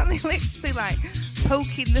heart, aren't they? Literally like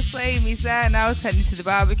poking the flame. He's there now tending to the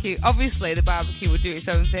barbecue. Obviously the barbecue would do its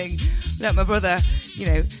own thing without my brother,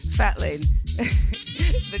 fettling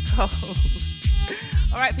the coals.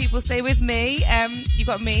 All right, people, stay with me. You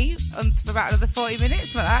got me on for about another 40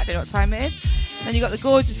 minutes, like that. I don't know what time it is. Then you got the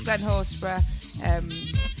gorgeous Glenn Horsburgh.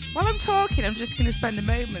 While I'm talking, I'm just going to spend a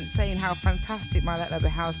moment saying how fantastic my Let There Be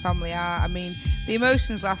House family are. I mean, the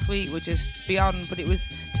emotions last week were just beyond, but it was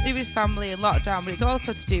to do with family and lockdown, but it's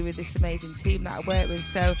also to do with this amazing team that I work with.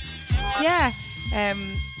 So, yeah,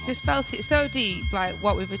 just felt it so deep, like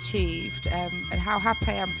what we've achieved, and how happy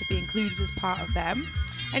I am to be included as part of them.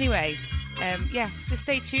 Anyway, just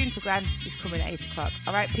stay tuned for Glenn. He's coming at 8 o'clock.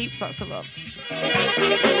 All right, peeps, lots of love.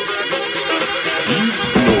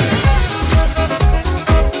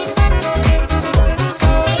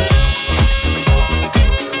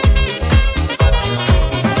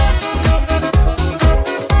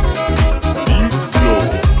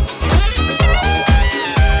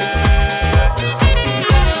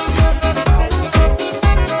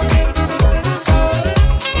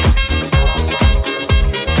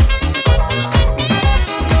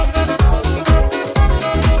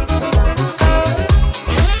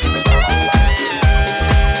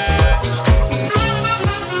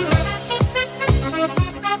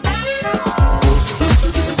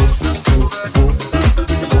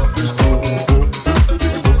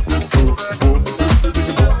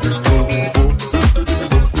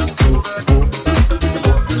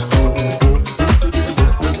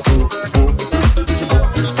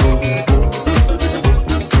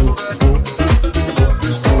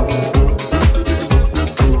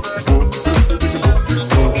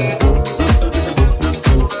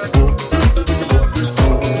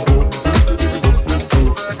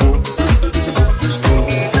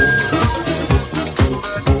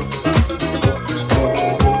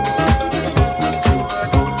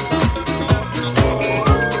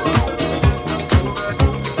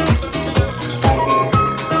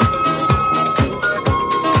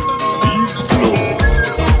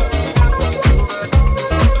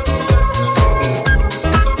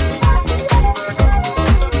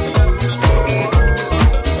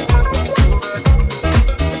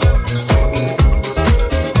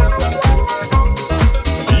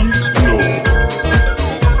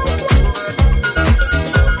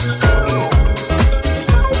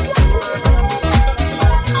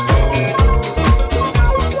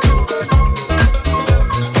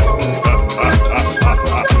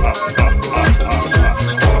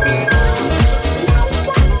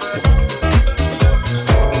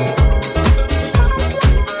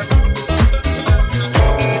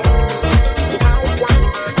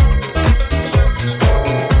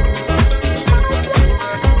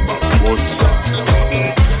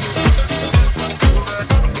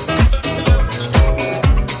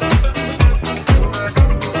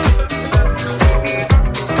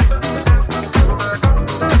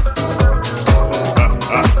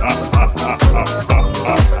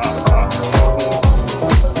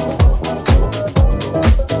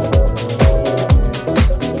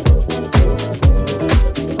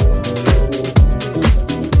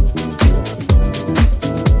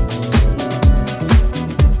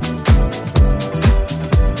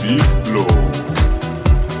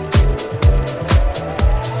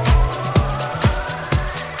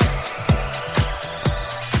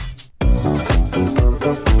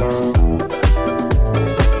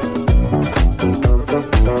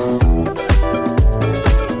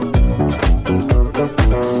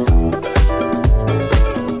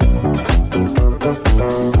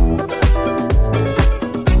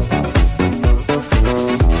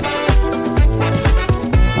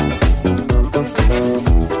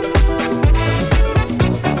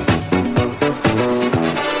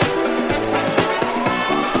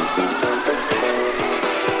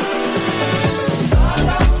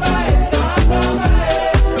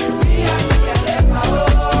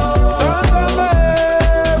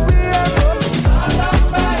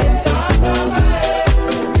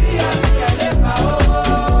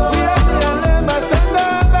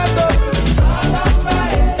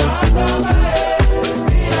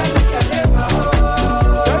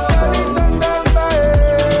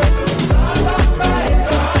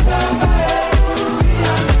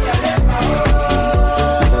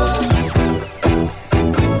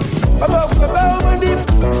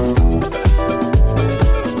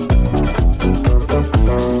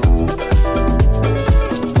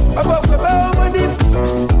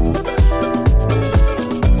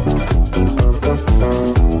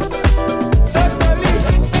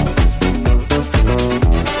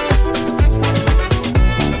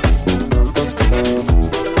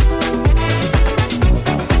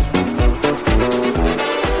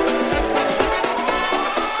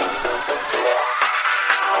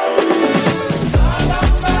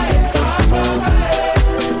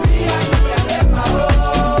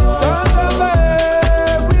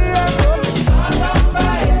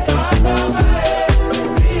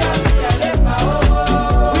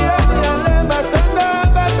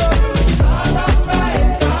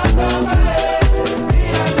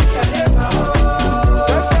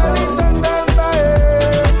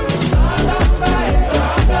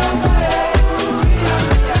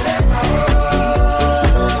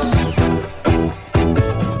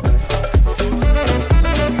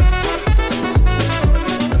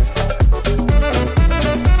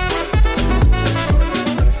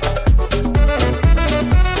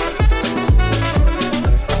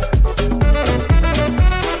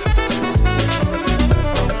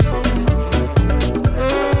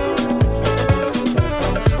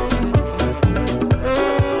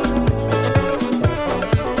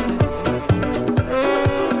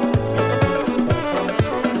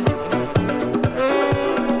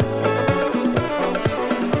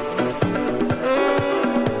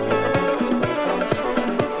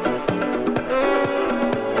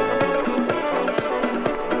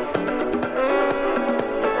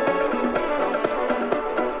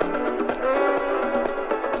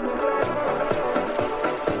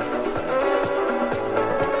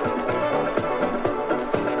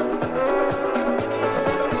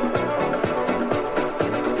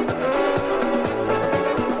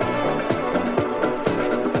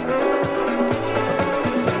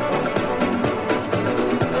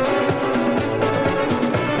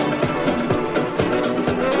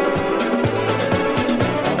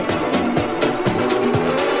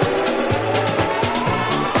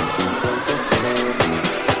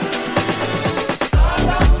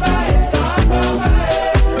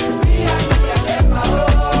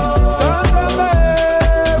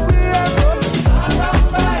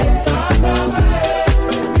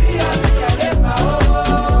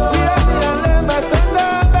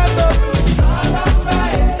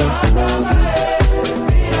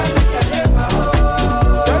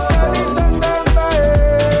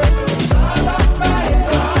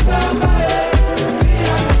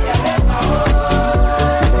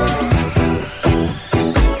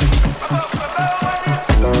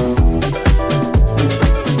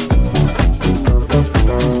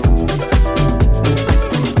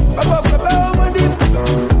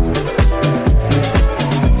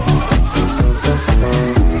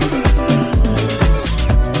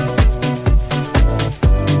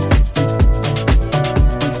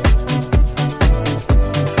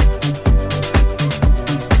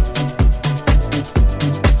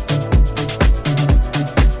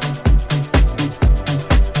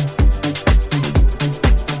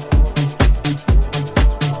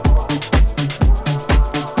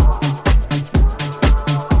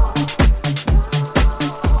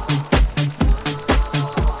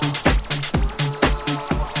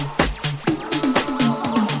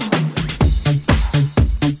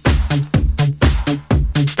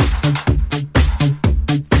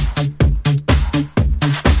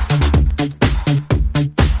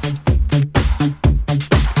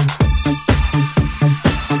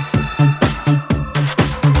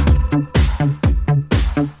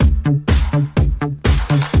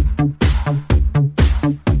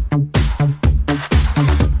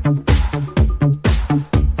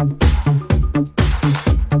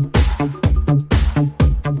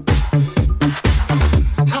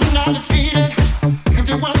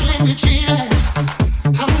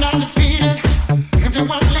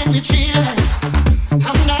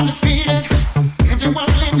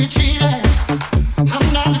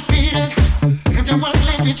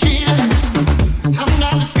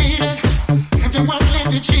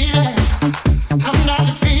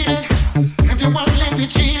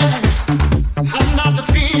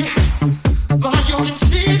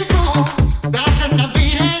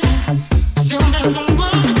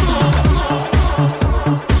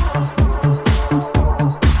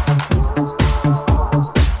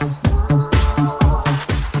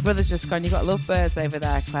 gone, you've got lovebirds over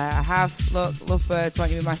there, Claire. I have. Look, lovebirds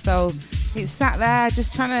want you in my soul. It's sat there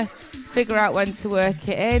just trying to figure out when to work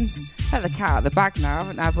it in. Let the cat out of the bag now,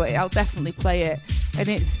 haven't I? But I'll definitely play it. And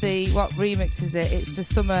it's what remix is it? It's the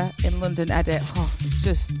Summer in London edit. Oh,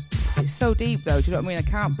 it's so deep though. Do you know what I mean? I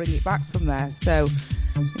can't bring it back from there. So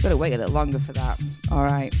you've got to wait a little longer for that. All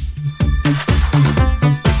right.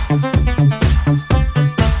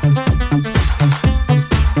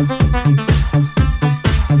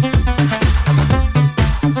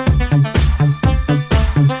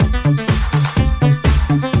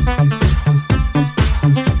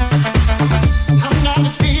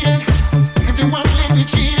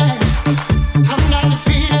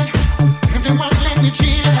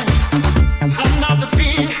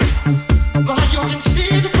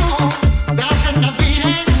 See the moon, bouncing and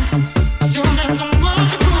beating.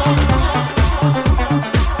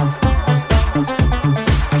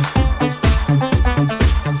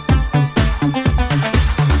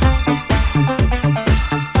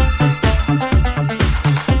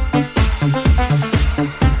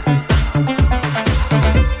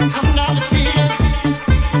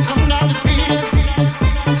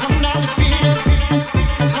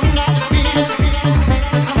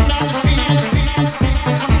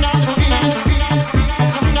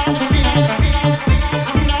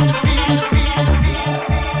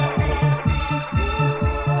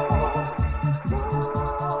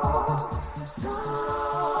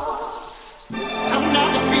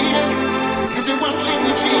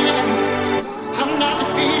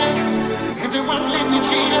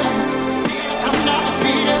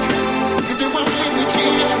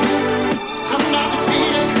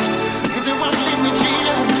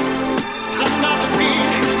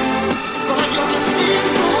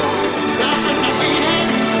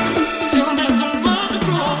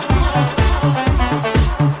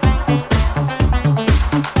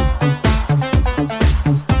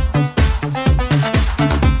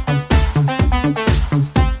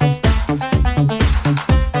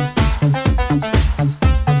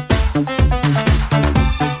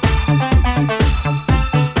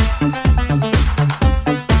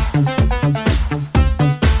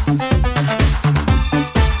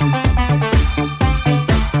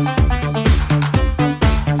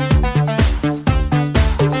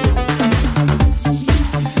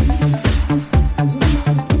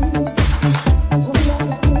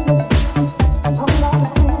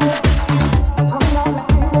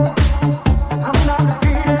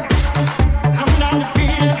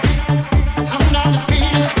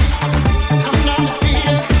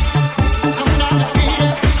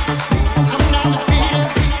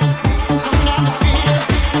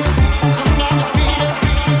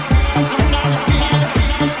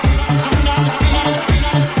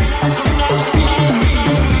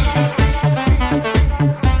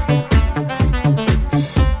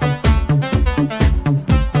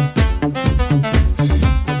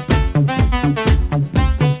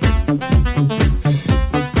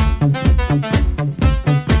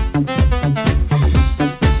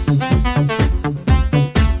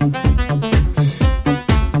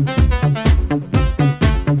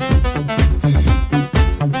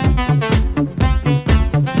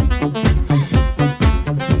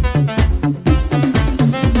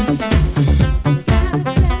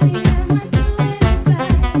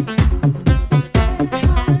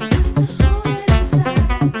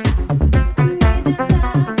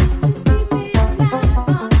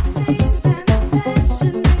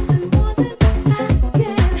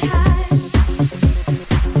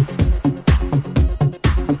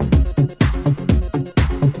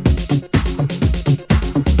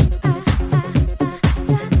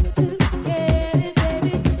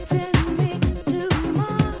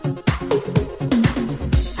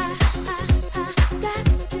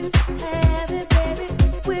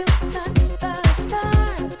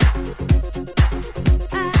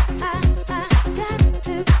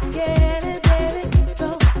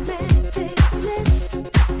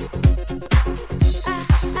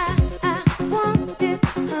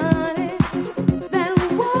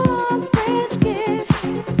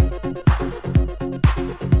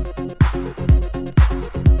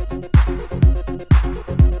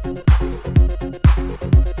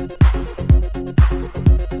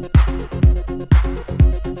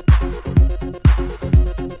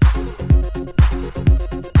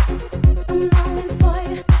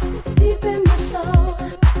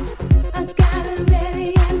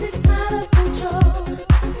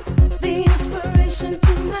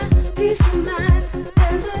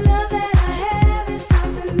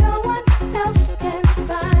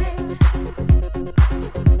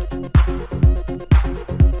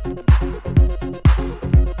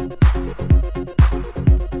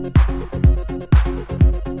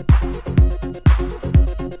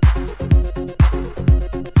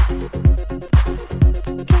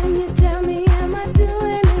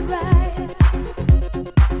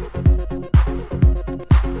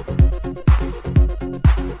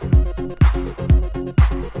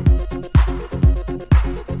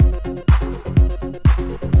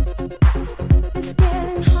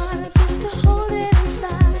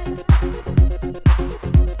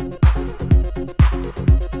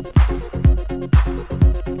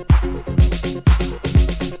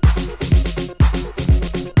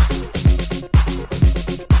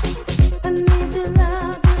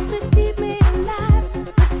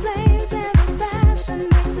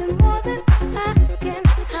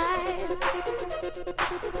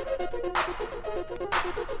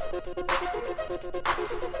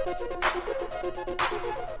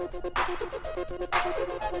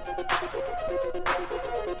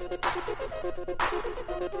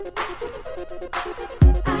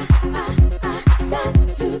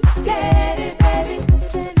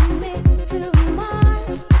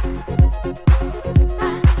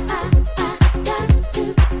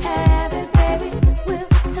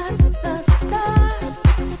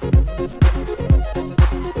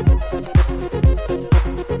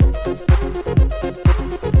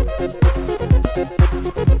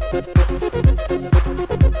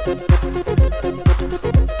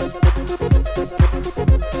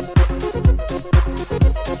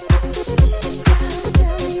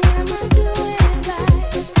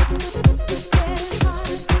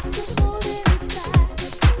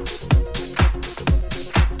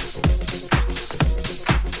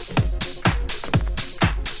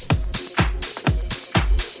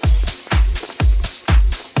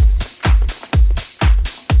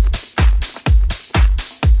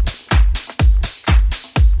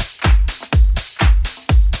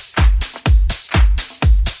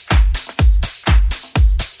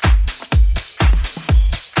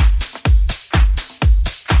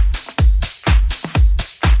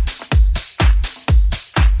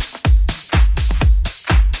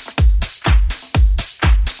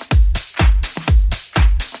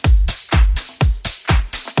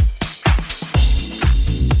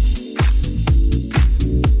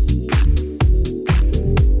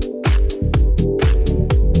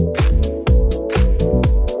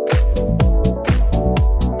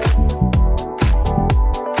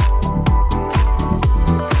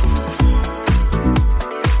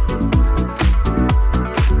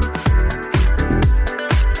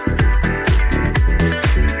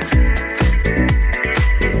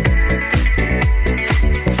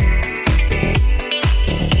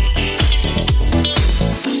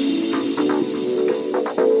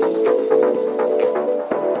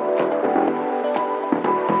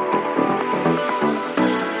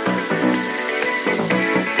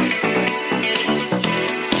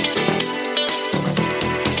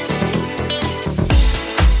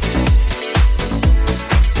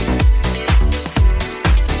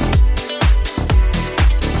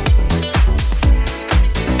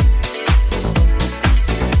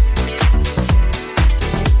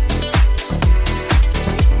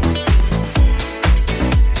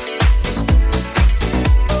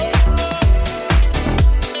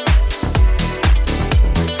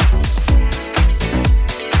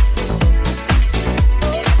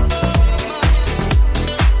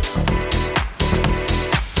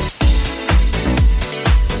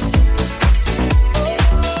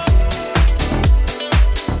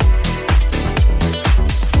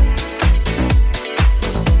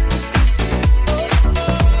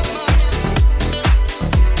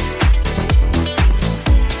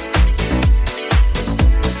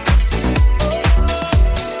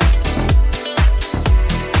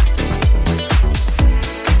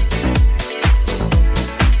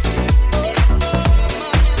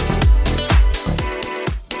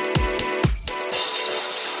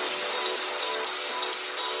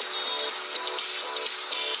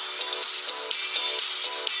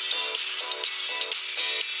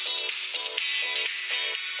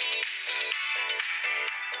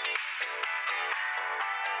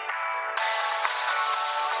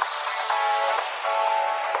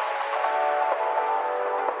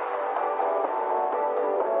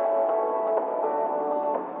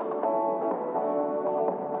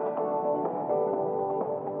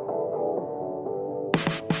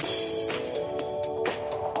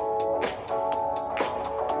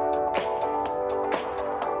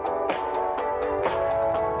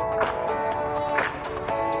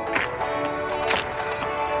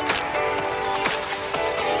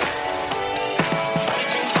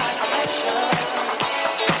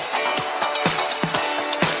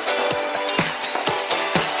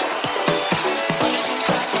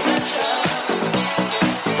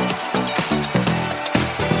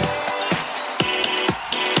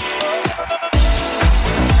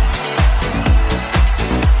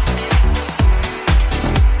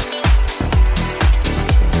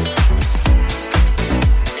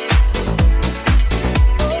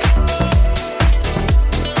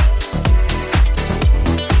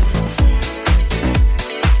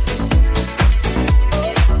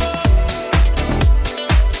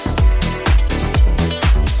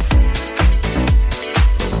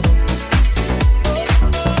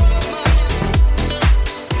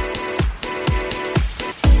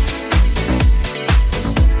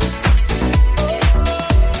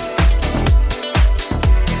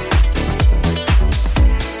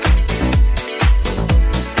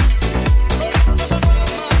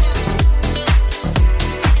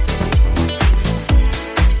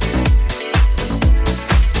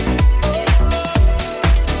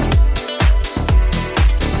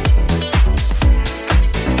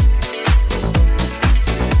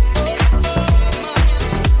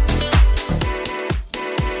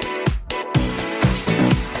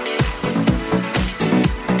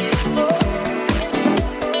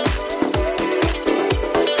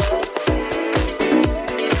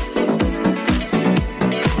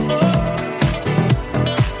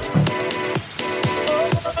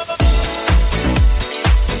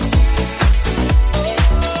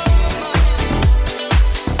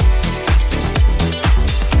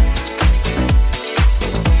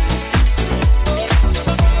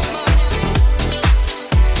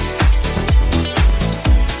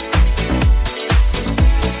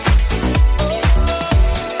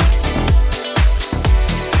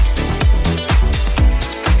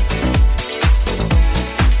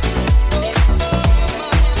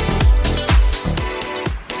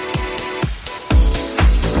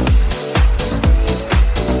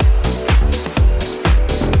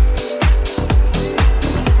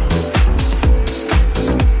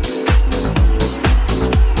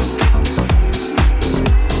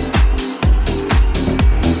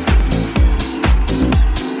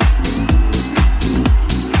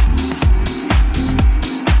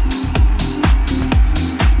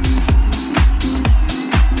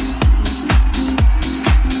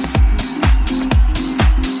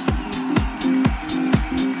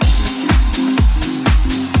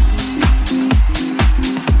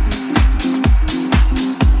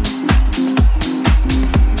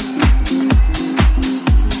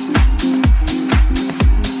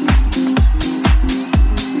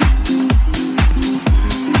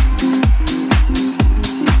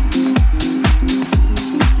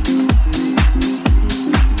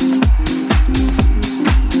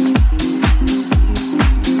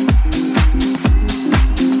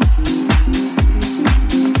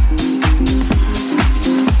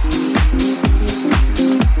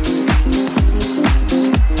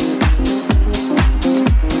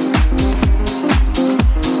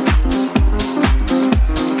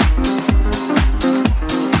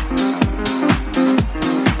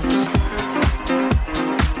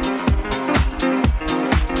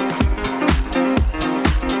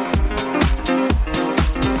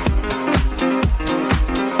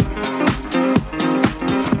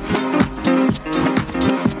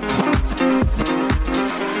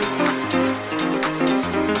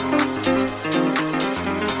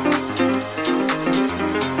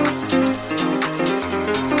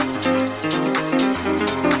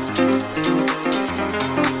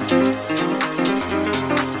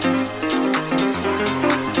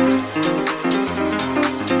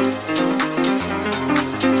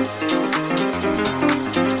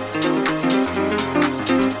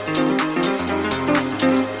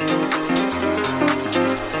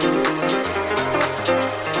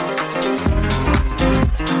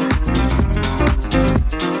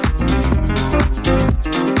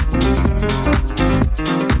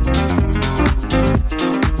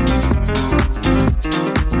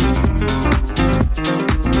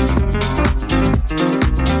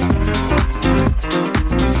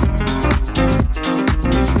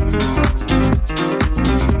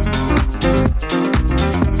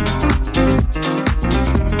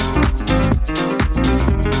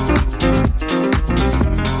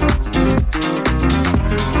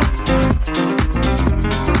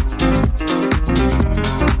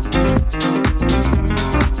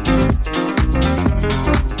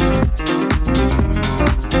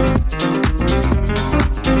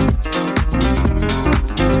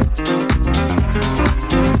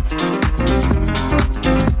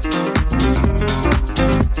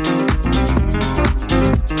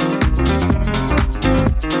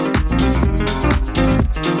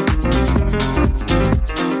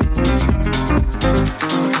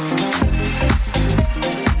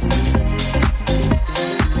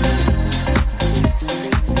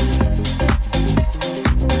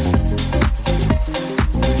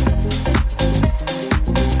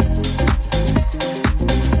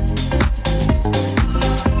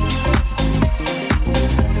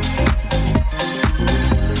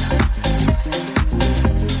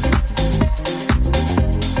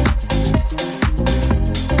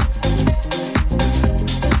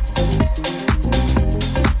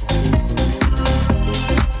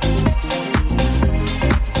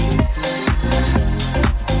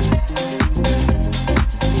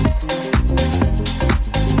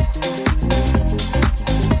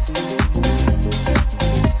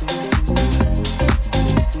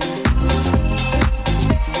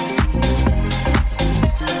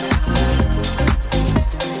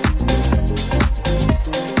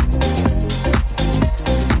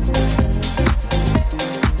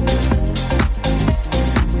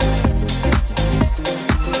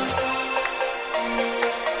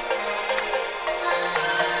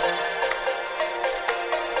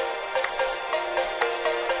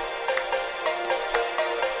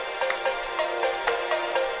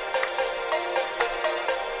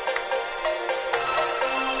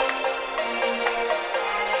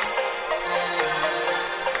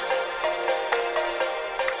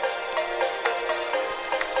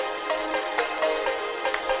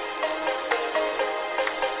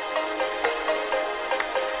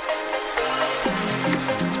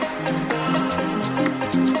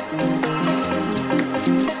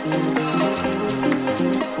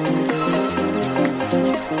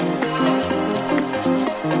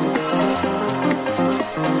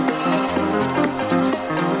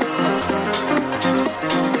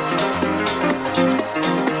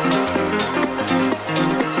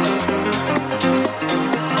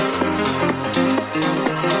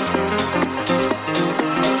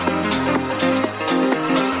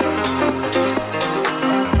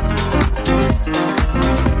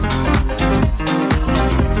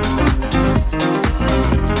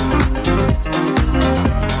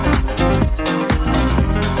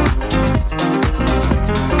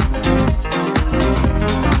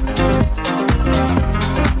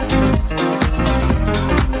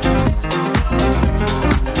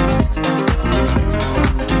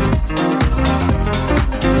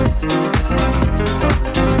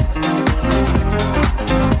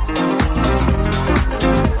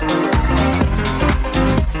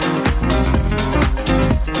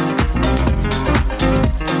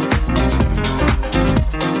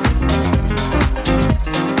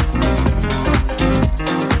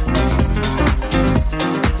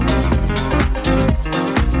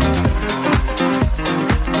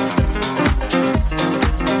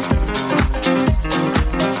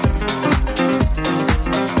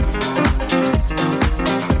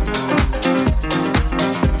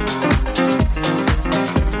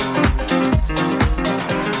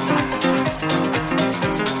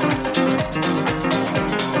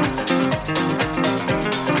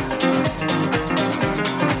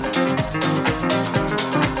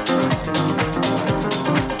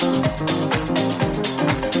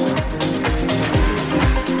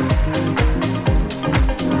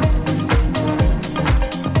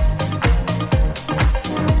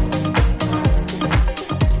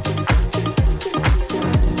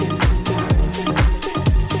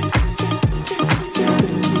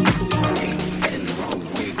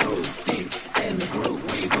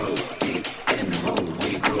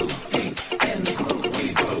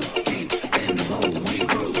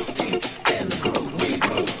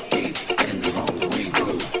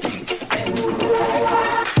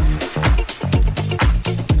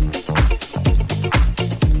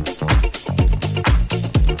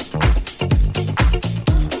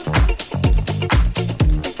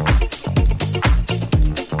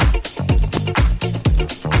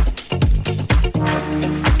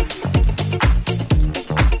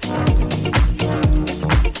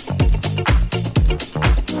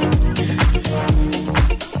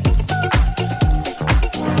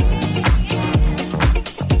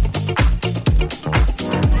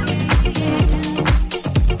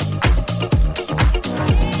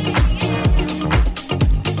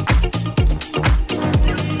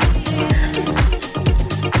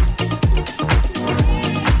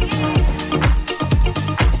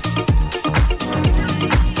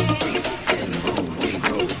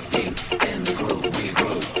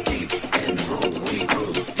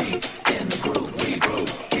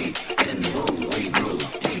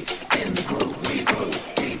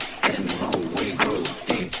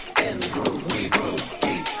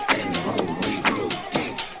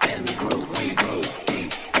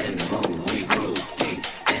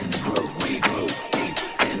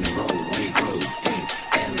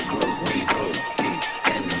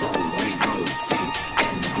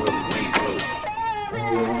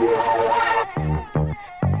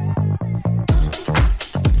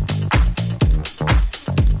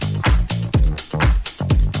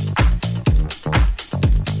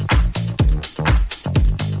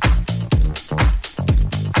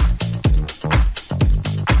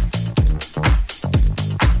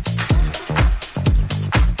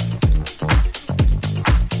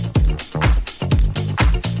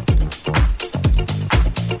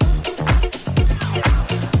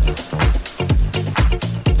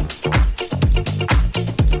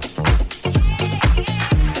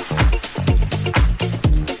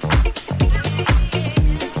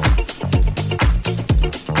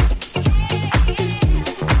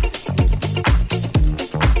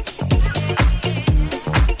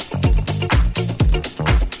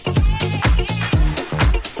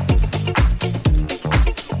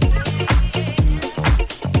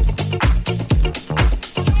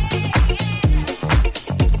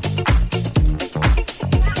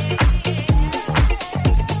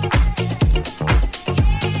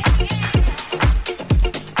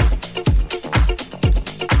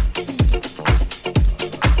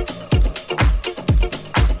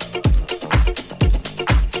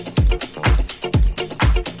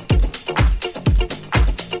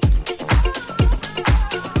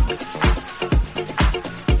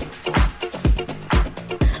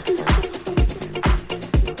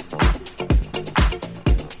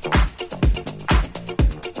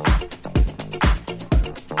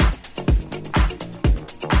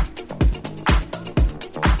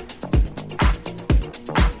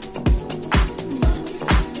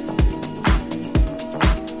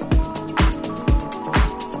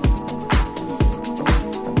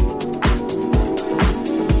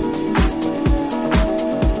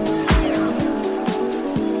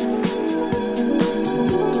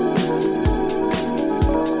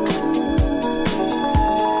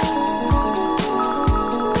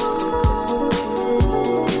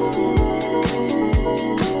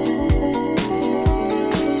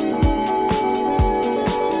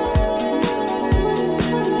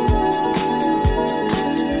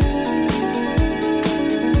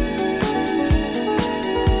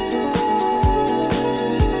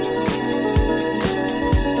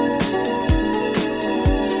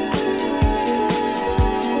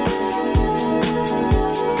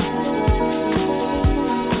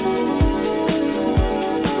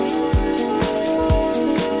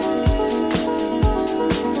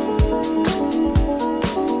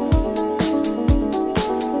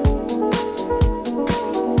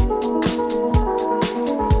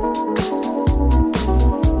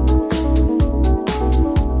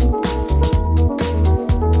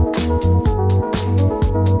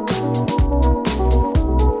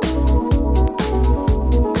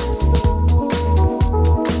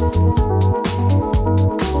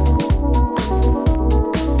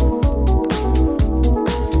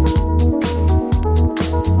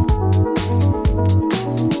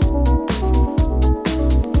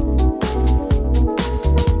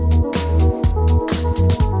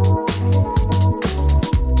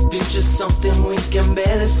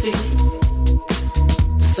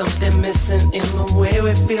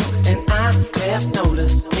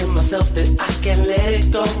 myself that I can't let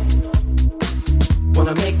it go.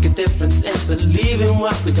 Wanna make a difference and believe in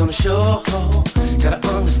what we're gonna show. Gotta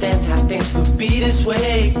understand how things could be this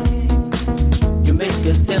way. You make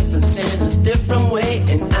a difference in a different way,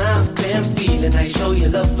 and I've been feeling how you show your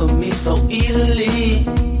love for me so easily.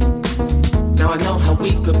 Now I know how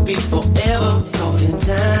we could be forever caught in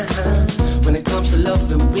time. When it comes to love,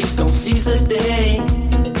 and we gon' seize the day.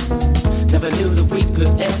 Never knew that we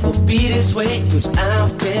could ever be this way, 'cause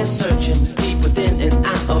I've been searching deep within and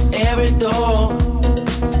out of every door.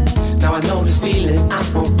 Now I know this feeling, I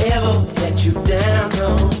won't ever let you down, no.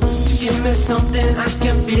 Give me something, I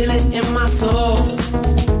can feel it in my soul.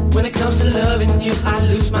 When it comes to loving you, I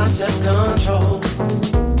lose my self-control.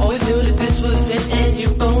 Always knew that this was it and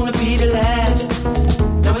you're gonna be the last.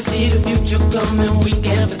 Now we see the future coming, we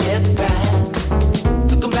can't forget the past.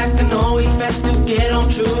 Looking back, I know we had to get on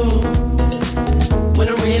true. When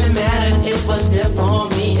it really mattered, it was there for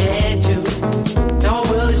me and you. Now our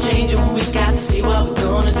world is changing, we got to see what we're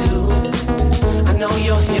gonna do. I know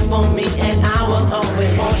you're here for me and I will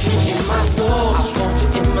always want you in my soul. I want you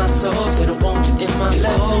in my soul, said I want you in my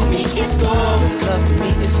soul. Love to me is gold, love to me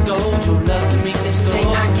is gold. Your love to me is gold. Thing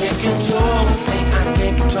I can't control, this thing I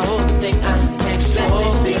can't control, the thing I can't control. Let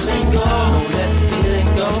this feeling go, don't let the feeling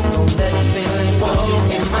go, don't let the feeling go. Want you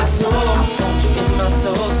in my soul, I want you in my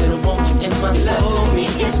soul, said I want you in my soul. Love to me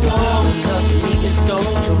is gold, love to me is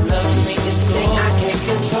gold. Your love to me is gold. Thing I can't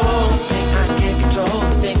control, this thing I can't control,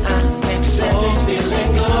 the thing I can't control. Let this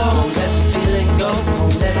feeling go, don't let the feeling go,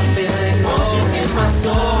 don't let the feeling go. Want you in my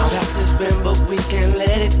soul, past has been but we can't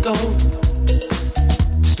let it go.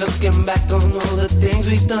 Just looking back on all the things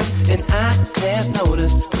we've done, and I have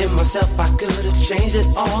noticed in myself I could have changed it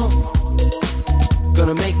all.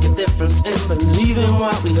 Gonna make a difference and believe in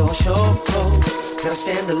what we all show. Gotta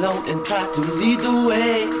stand alone and try to lead the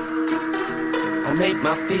way. I make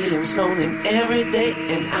my feelings known in every day,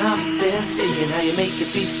 and I've been seeing how you make your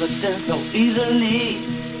peace with them so easily.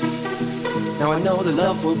 Now I know the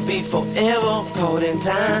love will be forever caught in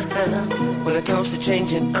time. When it comes to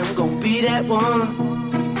changing, I'm gonna be that one.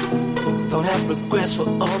 Don't have regrets for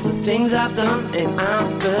all the things I've done, and I'm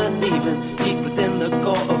believing deep within the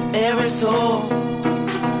core of every soul.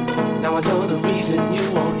 Now I know the reason you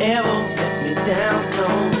won't ever let me down, no.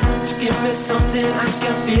 Just give me something, I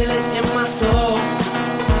can feel it in my soul.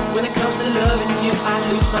 When it comes to loving you, I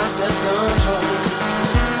lose my self-control.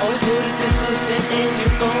 Always knew that this was it and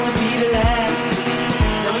you're gonna be the last.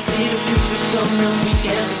 Now we see the future coming, we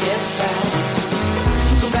can't forget the past.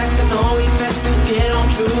 Go back and know we had to get on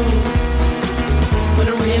true. When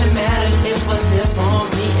it really mattered, it was there for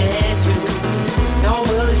me and you. Now our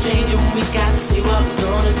world is changing, we got to see what we're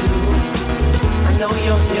gonna do. I know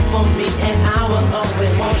you're here for me and I will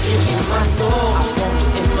always want you in my soul. I want you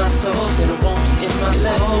in my soul, said I want you in my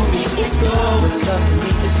soul. Love to me is gold, love to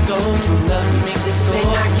me is gold. True love to me is gold. Thing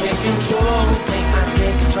I can't control, this thing I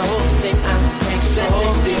can't control, the thing I can't control. Let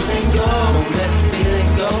this feeling go, don't let the feeling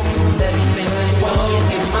go, don't let the feeling go. Want you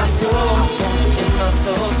in my soul, I want you in my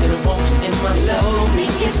soul, said I want you in my soul. Love to me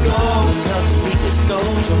is gold, love to me is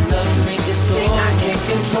gold. Your love to me is gold. Thing I can't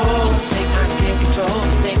control, this thing I can't control,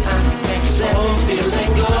 the thing I can't control. Let this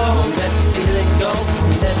feeling go, don't let the feeling go,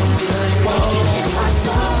 don't let the feeling go. Want you in my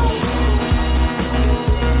soul.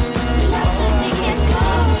 Love to me is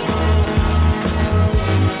gold.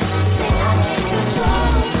 Thing I can't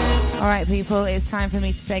control. All right, people, it's time for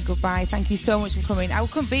me to say goodbye. Thank you so much for coming. I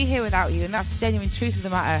couldn't be here without you, and that's the genuine truth of the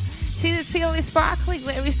matter. See all this sparkly,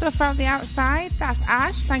 glittery stuff around the outside? That's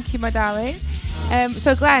Ash. Thank you, my darling.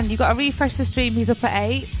 So, Glenn, you've got to refresh the stream. He's up at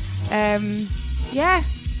 8. Yeah.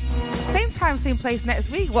 Same time, same place next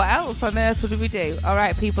week. What else on earth would we do? All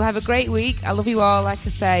right, people, have a great week. I love you all. Like I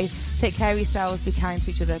say, take care of yourselves. Be kind to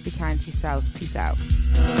each other. Be kind to yourselves. Peace out.